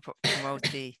promote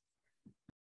the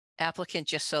applicant,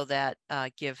 just so that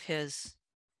give him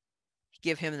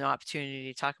an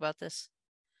opportunity to talk about this.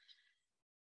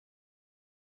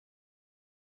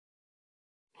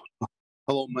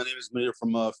 Hello, my name is Mayor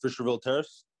from Fisherville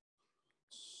Terrace.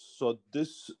 So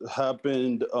this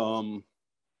happened,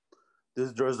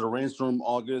 there was a rainstorm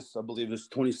August, I believe it's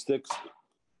 26th. It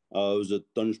was a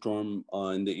thunderstorm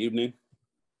in the evening.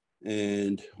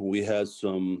 And we had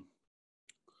some,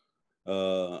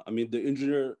 the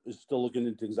engineer is still looking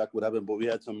into exactly what happened, but we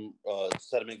had some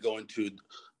sediment going to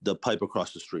the pipe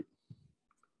across the street.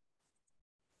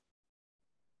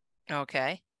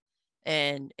 Okay.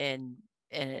 And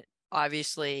it,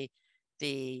 obviously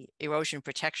the erosion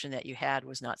protection that you had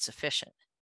was not sufficient.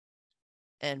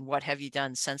 And what have you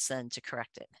done since then to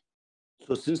correct it?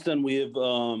 So since then we have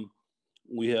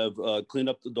cleaned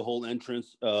up the whole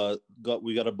entrance.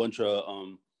 We got a bunch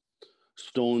of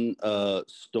stone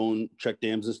check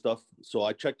dams and stuff. So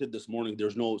I checked it this morning.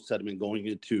 There's no sediment going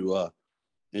into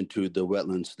the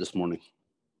wetlands this morning.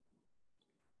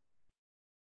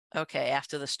 Okay,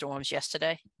 after the storms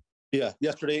yesterday? Yeah,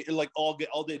 yesterday, like all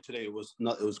day today, it was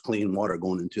clean water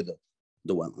going into the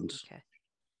wetlands. Okay.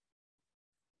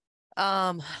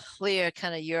 Leah,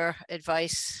 kind of your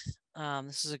advice.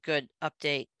 This is a good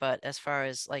update, but as far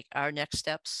as like our next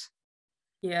steps.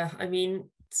 Yeah, I mean,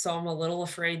 so I'm a little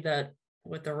afraid that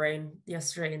with the rain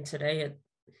yesterday and today, it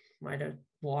might have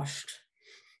washed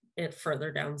it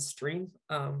further downstream.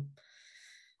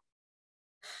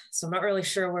 So I'm not really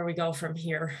sure where we go from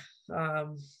here.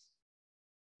 I'd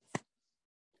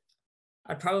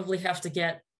probably have to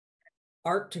get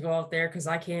Art to go out there because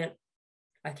I can't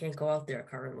go out there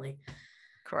currently.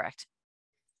 Correct.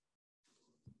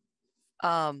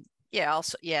 Yeah,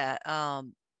 also, yeah,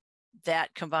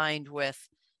 that combined with,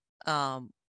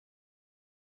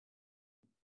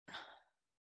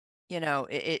 you know,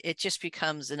 it just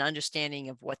becomes an understanding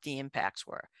of what the impacts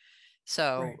were.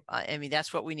 So, Right. I mean,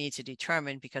 that's what we need to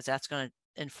determine because that's going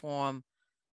to inform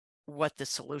what the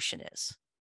solution is.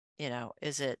 You know,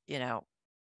 is it, you know,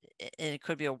 and it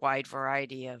could be a wide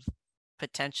variety of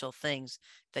potential things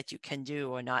that you can do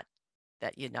or not,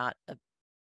 that you're not,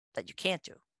 that you can't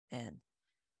do. And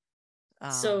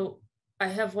So I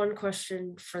have one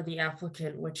question for the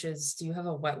applicant, which is, do you have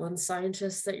a wetland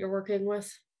scientist that you're working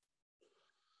with?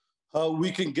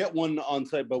 We can get one on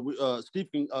site, but Steve,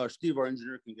 our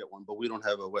engineer, can get one, but we don't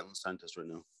have a wetland scientist right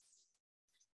now.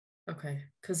 Okay,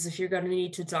 because if you're going to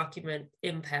need to document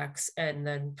impacts and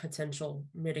then potential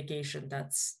mitigation,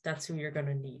 that's who you're going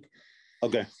to need.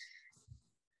 Okay.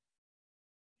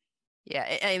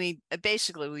 yeah, I mean,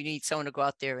 basically we need someone to go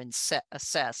out there and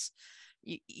assess,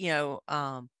 you know,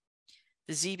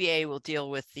 the ZBA will deal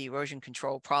with the erosion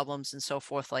control problems and so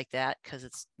forth like that, because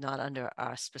it's not under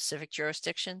our specific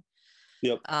jurisdiction.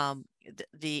 Yep.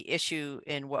 The issue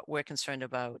in what we're concerned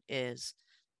about is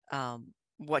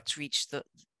what's reached the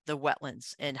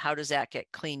wetlands and how does that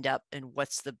get cleaned up and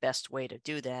what's the best way to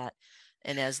do that.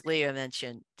 And as Leah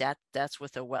mentioned, that's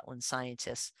with a wetland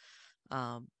scientist.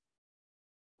 And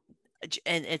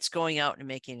it's going out and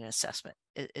making an assessment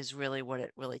is really what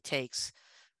it really takes.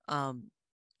 And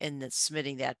then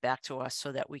submitting that back to us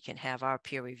so that we can have our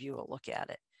peer reviewer look at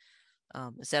it.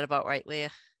 Is that about right, Leah?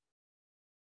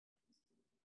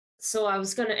 So I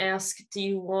was going to ask, do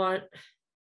you want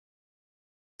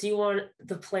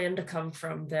the plan to come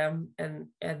from them and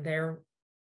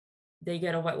they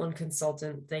get a wetland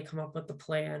consultant, they come up with the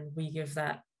plan, we give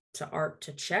that to Art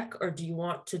to check, or do you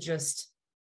want to just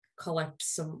collect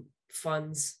some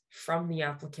funds from the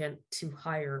applicant to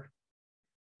hire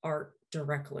Art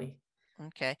directly?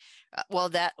 Okay,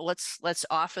 well, let's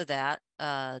offer that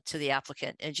to the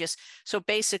applicant, and just so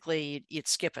basically you'd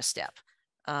skip a step.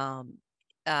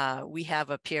 We have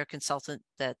a peer consultant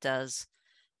that does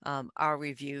our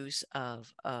reviews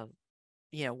of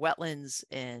you know, wetlands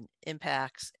and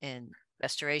impacts and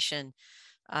restoration.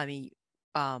 I mean,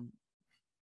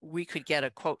 we could get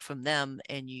a quote from them,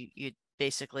 and you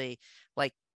basically,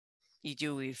 like, you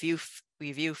do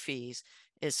review fees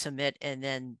is submit, and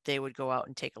then they would go out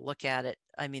and take a look at it.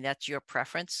 I mean, that's your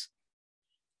preference.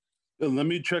 Let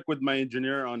me check with my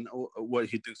engineer on what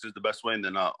he thinks is the best way, and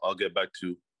then I'll get back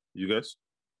to you guys.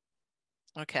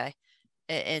 Okay.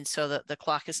 And so the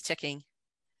clock is ticking.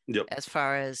 Yep. As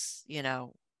far as, you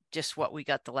know, just what we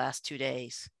got the last 2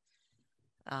 days.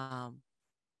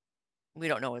 We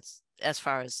don't know what's, as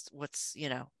far as what's, you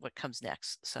know, what comes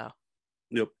next. So.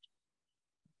 Yep.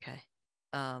 Okay.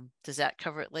 Does that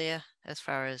cover it, Leah, as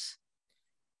far as?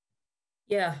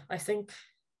 Yeah, I think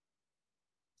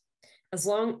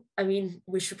I mean,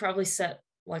 we should probably set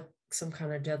like some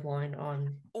kind of deadline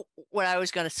on. What I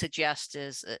was going to suggest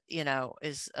is, you know,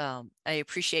 I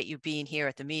appreciate you being here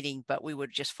at the meeting, but we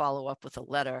would just follow up with a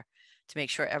letter to make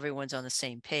sure everyone's on the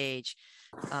same page.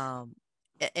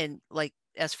 And like,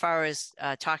 as far as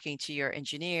talking to your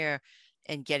engineer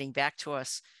and getting back to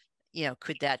us, you know,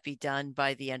 could that be done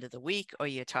by the end of the week, or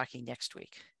you're talking next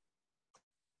week?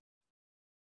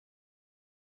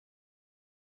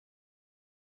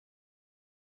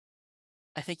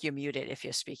 I think you're muted if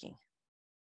you're speaking.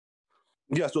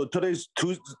 Yeah, so today's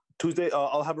Tuesday.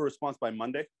 I'll have a response by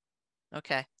Monday.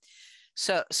 Okay.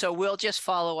 So we'll just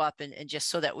follow up and just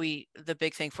so that the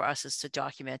big thing for us is to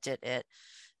document it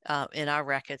in our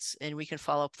records, and we can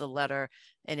follow up the letter.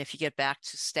 And if you get back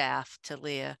to staff, to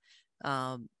Leah,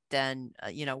 then,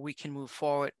 you know, we can move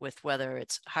forward with whether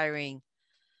it's hiring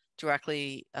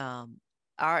directly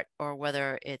Art or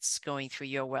whether it's going through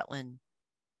your wetland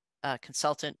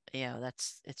consultant,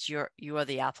 it's you are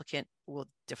the applicant. We'll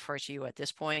defer to you at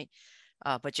this point.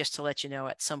 But just to let you know,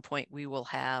 at some point we will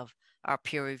have our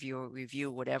peer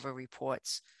review whatever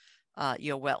reports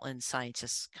your wetland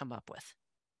scientists come up with.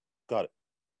 Got it.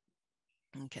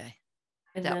 Okay.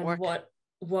 And That then work?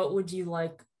 what would you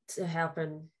like to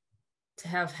happen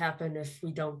if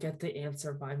we don't get the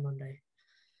answer by Monday?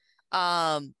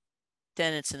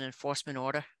 Then it's an enforcement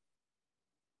order.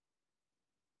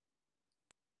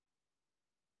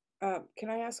 Can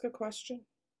I ask a question?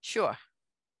 Sure.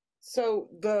 So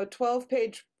the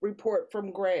 12-page report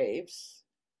from Graves,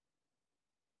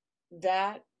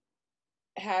 that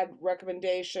had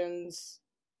recommendations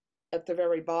at the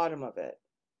very bottom of it.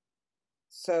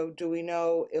 So do we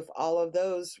know if all of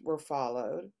those were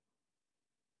followed?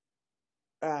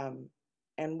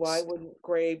 And why wouldn't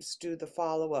Graves do the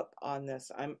follow-up on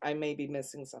this? I may be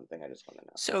missing something. I just want to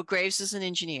know. So Graves is an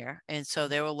engineer, and so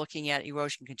they were looking at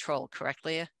erosion control, correct,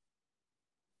 Leah?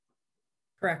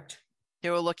 Correct. They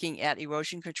were looking at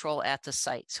erosion control at the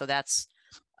site. So that's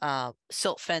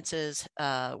silt fences,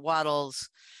 wattles,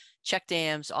 check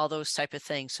dams, all those type of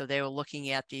things. So they were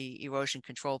looking at the erosion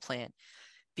control plan.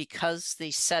 Because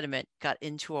the sediment got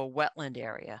into a wetland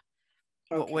area,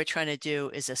 what we're trying to do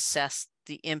is assess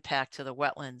the impact to the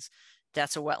wetlands.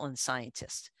 That's a wetland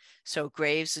scientist. So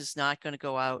Graves is not going to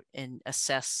go out and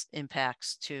assess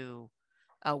impacts to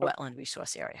a wetland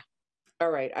resource area.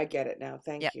 All right, I get it now.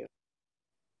 Thank you.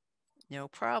 No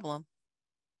problem.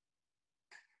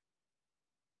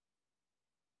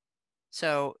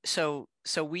 So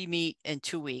we meet in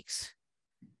 2 weeks.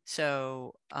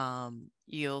 So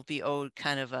you'll be owed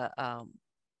kind of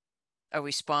a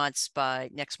response by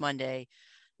next Monday,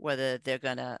 whether they're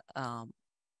gonna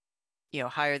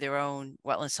hire their own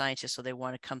wetland scientists or they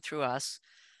want to come through us.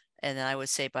 And then I would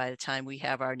say by the time we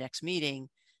have our next meeting,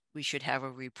 we should have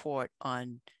a report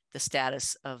on the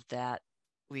status of that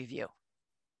review.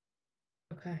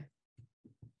 Okay.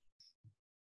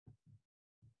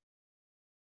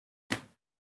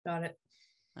 Got it.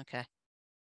 Okay.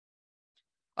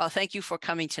 Well, thank you for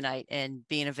coming tonight and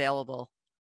being available.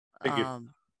 Thank you.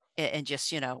 And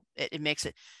just, it makes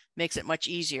it much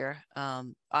easier.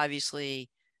 Obviously,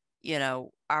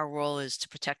 our role is to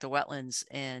protect the wetlands,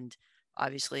 and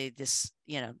obviously this,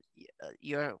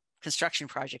 your construction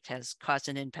project has caused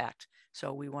an impact.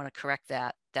 So we want to correct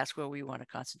that. That's where we want to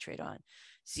concentrate on.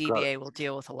 ZBA will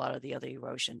deal with a lot of the other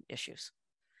erosion issues.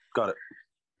 Got it.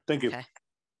 Thank you. Okay.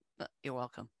 You're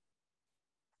welcome.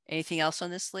 Anything else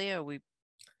on this, Leah? Are we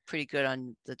pretty good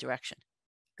on the direction?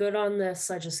 Good on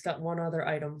this. I just got one other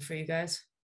item for you guys.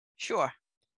 Sure.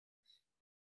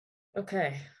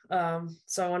 Okay.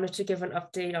 So I wanted to give an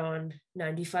update on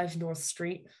 95 North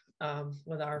Street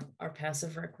with our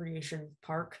passive recreation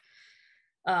park.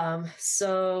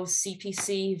 So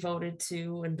CPC voted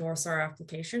to endorse our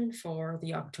application for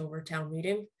the October town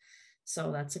meeting.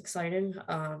 So that's exciting.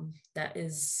 That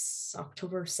is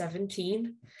October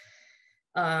 17.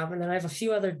 And then I have a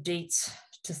few other dates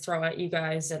to throw at you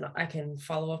guys, and I can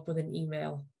follow up with an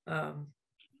email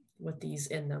with these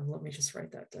in them. Let me just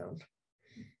write that down.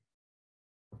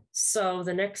 So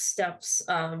the next steps,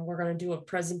 we're going to do a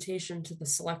presentation to the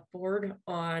select board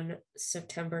on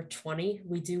September 20.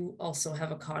 We do also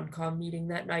have a Concom meeting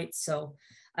that night, so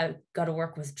I've got to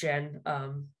work with Jen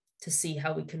to see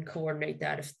how we can coordinate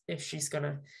that, if she's going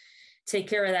to take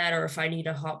care of that, or if I need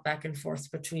to hop back and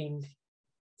forth between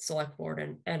select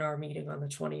board and our meeting on the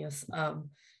 20th.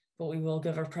 But we will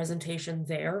give a presentation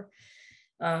there.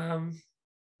 We're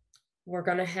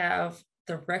going to have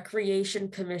the Recreation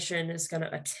Commission is going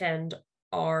to attend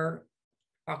our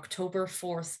October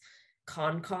 4th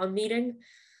Concom meeting,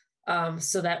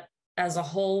 so that as a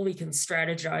whole, we can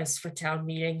strategize for town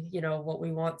meeting, what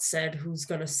we want said, who's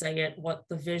going to say it, what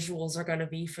the visuals are going to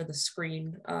be for the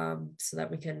screen, so that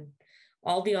we can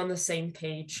all be on the same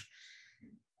page.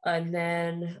 And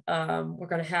then we're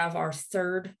going to have our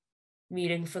third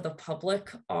meeting for the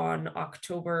public on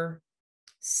October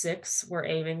 6th. We're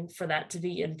aiming for that to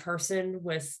be in person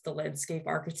with the landscape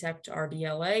architect,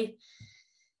 RDLA.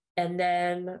 And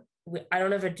then I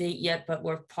don't have a date yet, but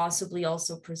we're possibly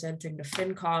also presenting to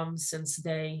FinCom, since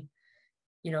they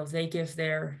give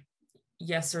their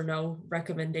yes or no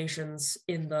recommendations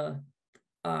in the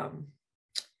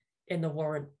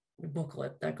warrant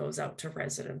booklet that goes out to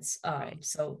residents. Right.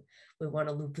 So we want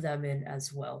to loop them in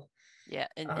as well. Yeah,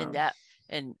 and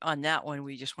on that one,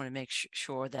 we just want to make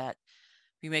sure that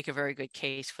we make a very good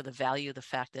case for the value of the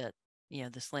fact that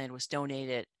this land was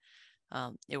donated.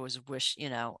 It was a wish,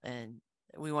 and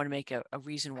we want to make a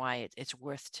reason why it's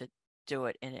worth to do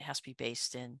it, and it has to be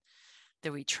based in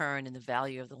the return and the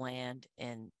value of the land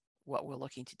and what we're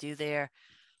looking to do there.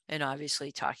 And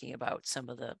obviously talking about some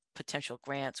of the potential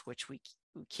grants, which we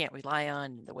can't rely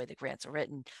on, the way the grants are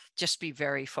written, just be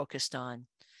very focused on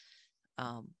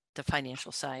the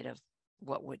financial side of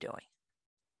what we're doing.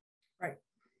 Right.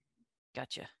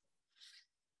 Gotcha.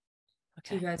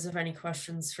 Do you guys have any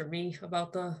questions for me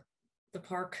about the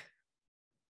park?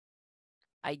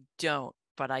 I don't,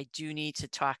 but I do need to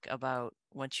talk about,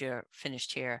 once you're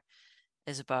finished here,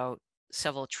 is about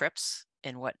several trips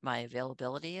and what my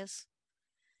availability is.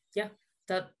 Yeah,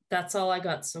 that's all I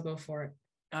got, so go for it.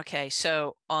 Okay,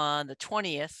 so on the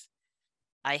 20th,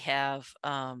 I have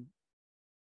I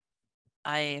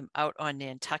am out on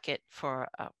Nantucket for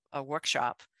a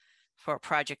workshop for a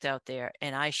project out there,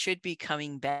 and I should be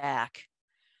coming back.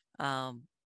 And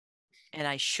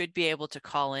I should be able to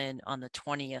call in on the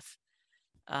 20th,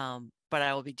 but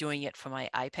I will be doing it from my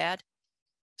iPad.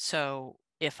 So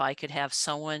if I could have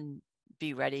someone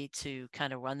be ready to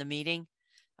kind of run the meeting,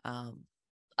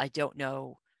 I don't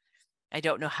know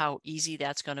how easy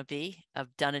that's going to be.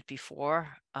 I've done it before,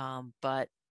 but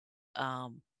I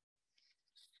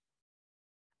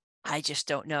just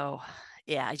don't know.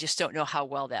 Yeah, I just don't know how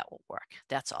well that will work.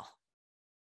 That's all.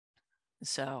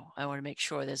 So I want to make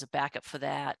sure there's a backup for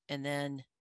that. And then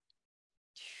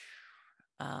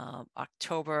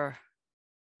October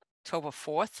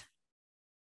 4th,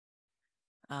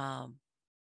 I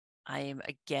am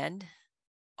again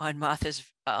on Martha's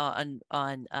on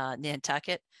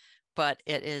Nantucket, but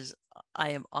I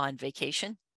am on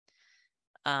vacation.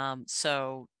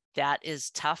 So that is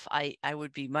tough.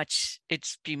 It'd be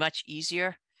much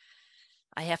easier.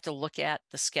 I have to look at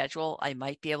the schedule. I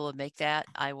might be able to make that.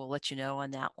 I will let you know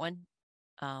on that one,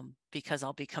 because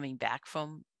I'll be coming back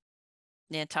from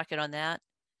Nantucket on that.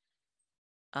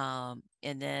 And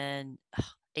then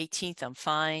 18th, I'm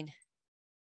fine.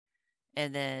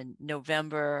 And then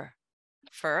November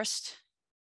 1st,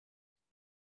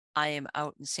 I am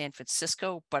out in San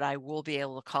Francisco, but I will be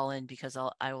able to call in because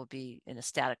I will be in a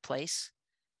static place.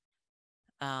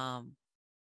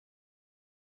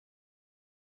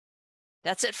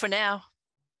 That's it for now.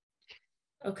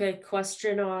 Okay,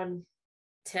 question on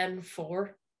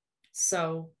 10-4.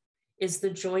 So is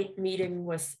the joint meeting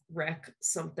with rec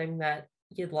something that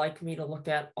you'd like me to look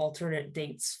at alternate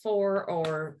dates for,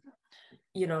 or,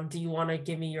 do you want to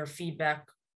give me your feedback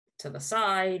to the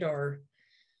side, or?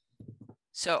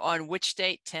 So on which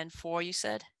date? 10-4, you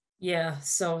said? Yeah,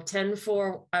 so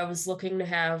 10-4, I was looking to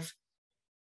have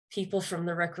people from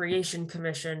the Recreation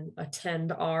Commission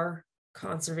attend our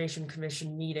Conservation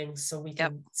Commission meeting so we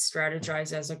can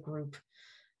strategize as a group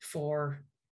for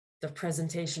the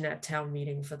presentation at town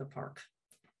meeting for the park.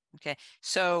 Okay,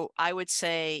 so I would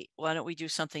say, why don't we do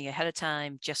something ahead of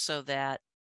time, just so that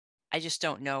I just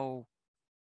don't know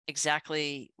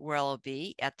exactly where I'll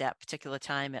be at that particular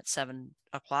time at 7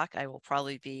 o'clock. I will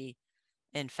probably be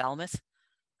in Falmouth,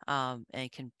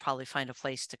 and can probably find a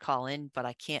place to call in, but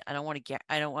I don't want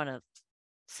to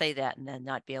say that and then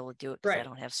not be able to do it because I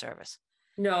don't have service.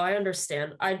 No, I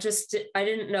understand. I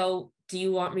didn't know, do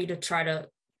you want me to try to,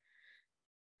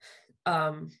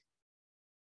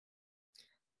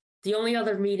 the only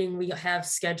other meeting we have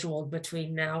scheduled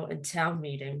between now and town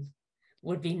meeting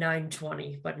would be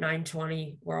 9/20, but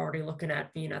 9/20, we're already looking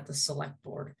at being at the select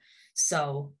board.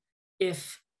 So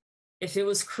if it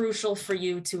was crucial for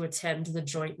you to attend the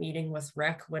joint meeting with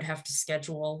rec, would have to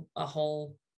schedule a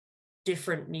whole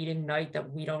different meeting night that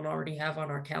we don't already have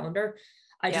on our calendar.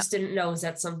 I just didn't know, is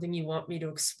that something you want me to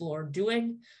explore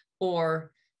doing?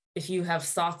 Or if you have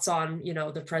thoughts on,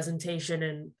 the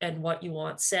presentation and what you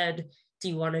want said, do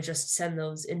you want to just send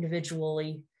those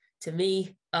individually to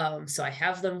me? So I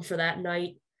have them for that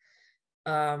night.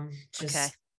 Okay.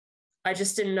 I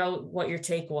just didn't know what your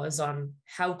take was on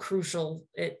how crucial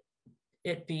it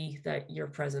be that you're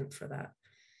present for that.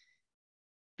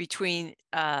 Between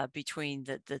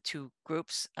the two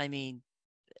groups, I mean,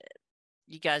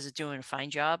 you guys are doing a fine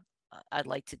job. I'd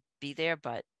like to be there,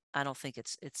 but I don't think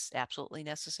it's absolutely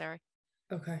necessary.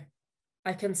 Okay.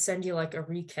 I can send you like a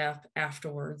recap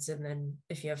afterwards, and then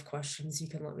if you have questions, you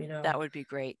can let me know. That would be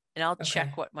great. And I'll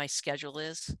check what my schedule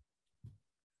is,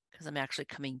 because I'm actually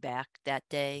coming back that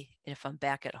day. And if I'm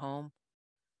back at home,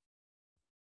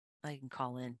 I can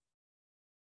call in.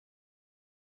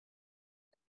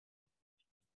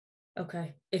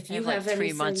 Okay. If you have like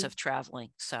 3 months anything, of traveling,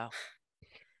 so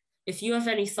if you have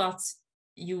any thoughts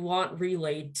you want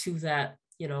relayed to that,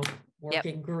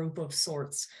 working group of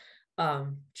sorts,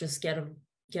 just get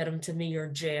them to me or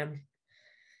Jan.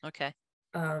 Okay.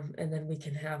 And then we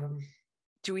can have them.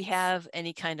 Do we have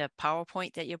any kind of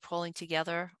PowerPoint that you're pulling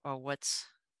together, or what's?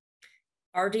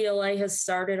 RDLA has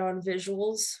started on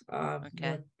visuals.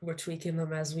 Okay. We're tweaking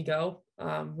them as we go.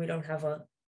 We don't have a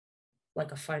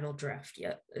final draft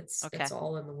yet. It's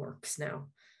all in the works now.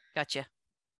 Gotcha.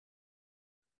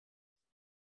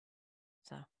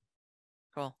 So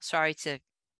cool. Sorry to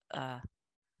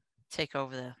take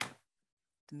over the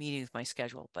meeting with my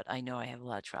schedule, but I know I have a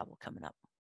lot of travel coming up.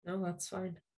 No, that's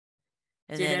fine.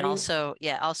 And then also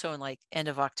in like end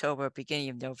of October,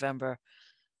 beginning of November,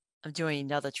 I'm doing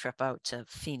another trip out to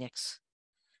Phoenix.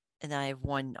 And I have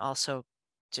one also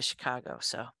to Chicago.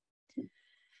 So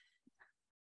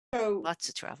lots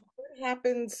of travel. What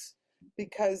happens,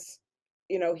 because,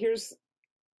 here's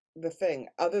the thing,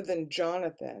 other than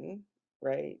Jonathan,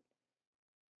 right?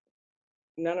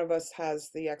 None of us has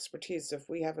the expertise. If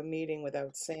we have a meeting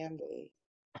without Sandy,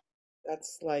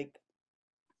 that's like.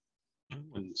 I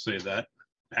wouldn't say that.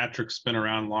 Patrick's been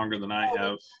around longer than I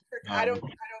have. I don't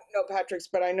know Patrick's,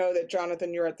 but I know that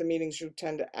Jonathan, you're at the meetings, you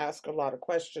tend to ask a lot of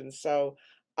questions. So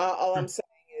all I'm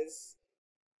saying is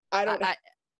I don't have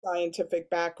a scientific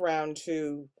background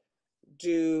to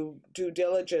do due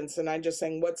diligence, and I'm just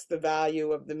saying, what's the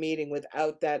value of the meeting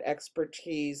without that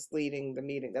expertise leading the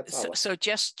meeting? That's all. So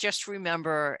just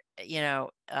remember,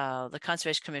 the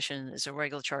Conservation Commission is a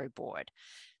regulatory board.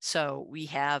 So we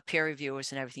have peer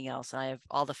reviewers and everything else. And I have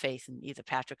all the faith in either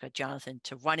Patrick or Jonathan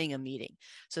to running a meeting.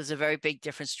 So there's a very big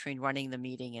difference between running the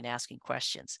meeting and asking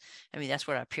questions. I mean, that's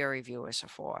what our peer reviewers are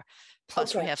for.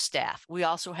 Plus we have staff. We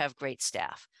also have great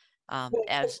staff.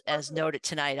 As noted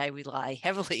tonight, I rely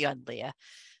heavily on Leah.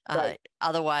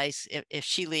 Otherwise, if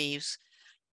she leaves,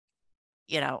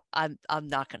 I'm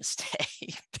not going to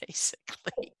stay,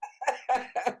 basically.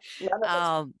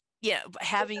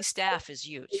 Having staff is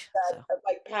huge.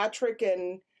 Like Patrick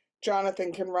and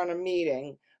Jonathan can run a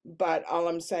meeting, but all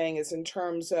I'm saying is in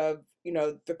terms of,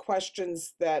 the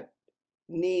questions that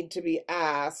need to be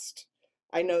asked,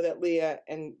 I know that Leah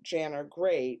and Jan are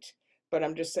great, but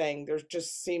I'm just saying there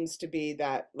just seems to be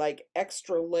that like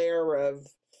extra layer of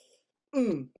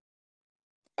je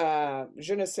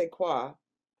ne sais quoi.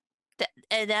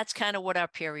 And that's kind of what our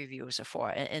peer reviews are for.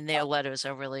 And their letters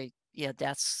are really,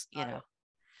 that's,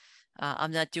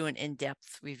 I'm not doing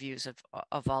in-depth reviews of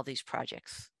all these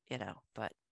projects,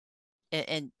 but,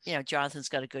 and Jonathan's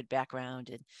got a good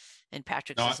background and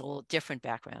Patrick's is a little different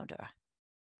background.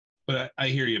 But I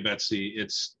hear you, Betsy.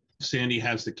 Sandy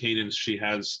has the cadence, she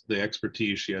has the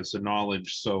expertise, she has the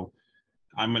knowledge. So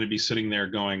I'm going to be sitting there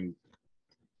going,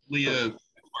 Leah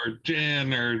or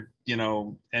Jan, or,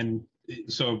 and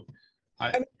so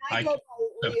I go by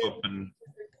Leah's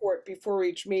report before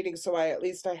each meeting, so I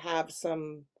have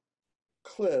some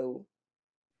clue.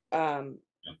 But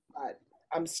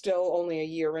I'm still only a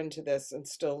year into this and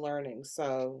still learning.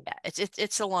 So yeah,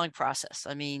 it's a long process.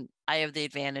 I mean, I have the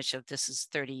advantage of this is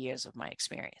 30 years of my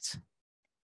experience.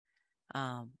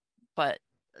 But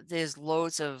there's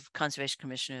loads of conservation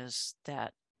commissioners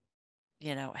that,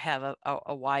 have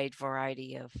a wide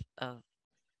variety of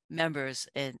members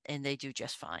and they do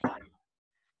just fine.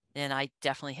 And I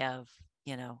definitely have,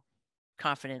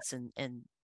 confidence in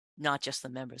not just the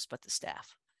members, but the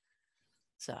staff.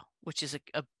 So, which is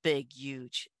a big,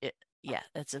 huge,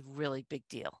 that's a really big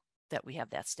deal that we have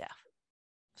that staff.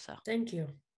 So thank you.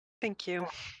 Thank you.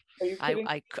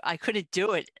 I couldn't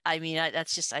do it. I mean, I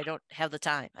don't have the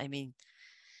time. I mean,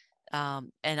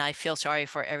 and I feel sorry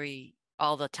for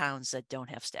all the towns that don't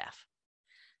have staff.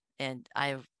 And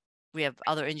we have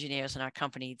other engineers in our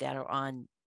company that are on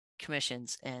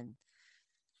commissions, and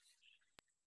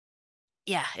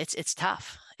yeah, it's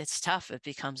tough. It's tough. It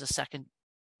becomes a second,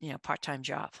 part-time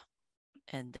job,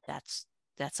 and that's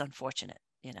unfortunate,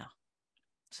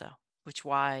 so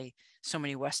why so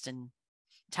many Western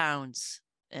towns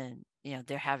and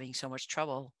they're having so much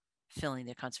trouble filling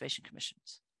their conservation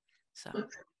commissions. So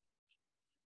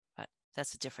but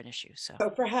that's a different issue. So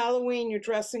for Halloween you're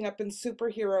dressing up in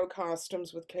superhero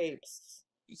costumes with capes.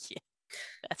 Yeah,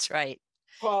 that's right.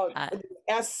 Called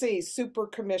SC Super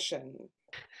Commission.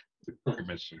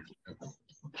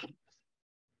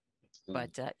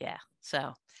 But yeah,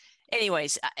 so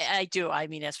anyways, I do. I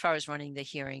mean, as far as running the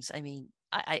hearings, I mean,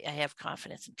 I have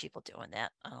confidence in people doing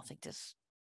that. I don't think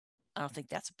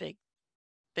that's a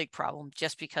big problem.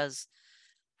 Just because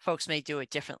folks may do it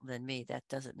different than me, that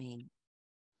doesn't mean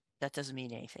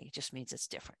anything. It just means it's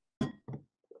different.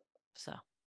 So,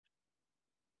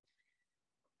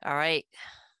 all right.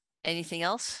 Anything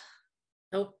else?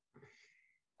 Nope.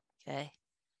 Okay.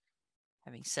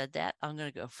 Having said that, I'm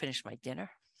going to go finish my dinner.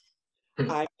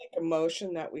 I make a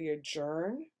motion that we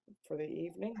adjourn for the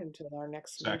evening until our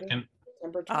next meeting.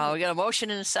 September 20th. We got a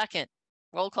motion in a second.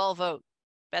 Roll call vote.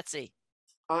 Betsy.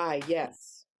 Aye,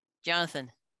 yes.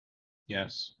 Jonathan.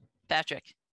 Yes.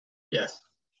 Patrick. Yes.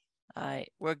 All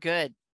right, we're good.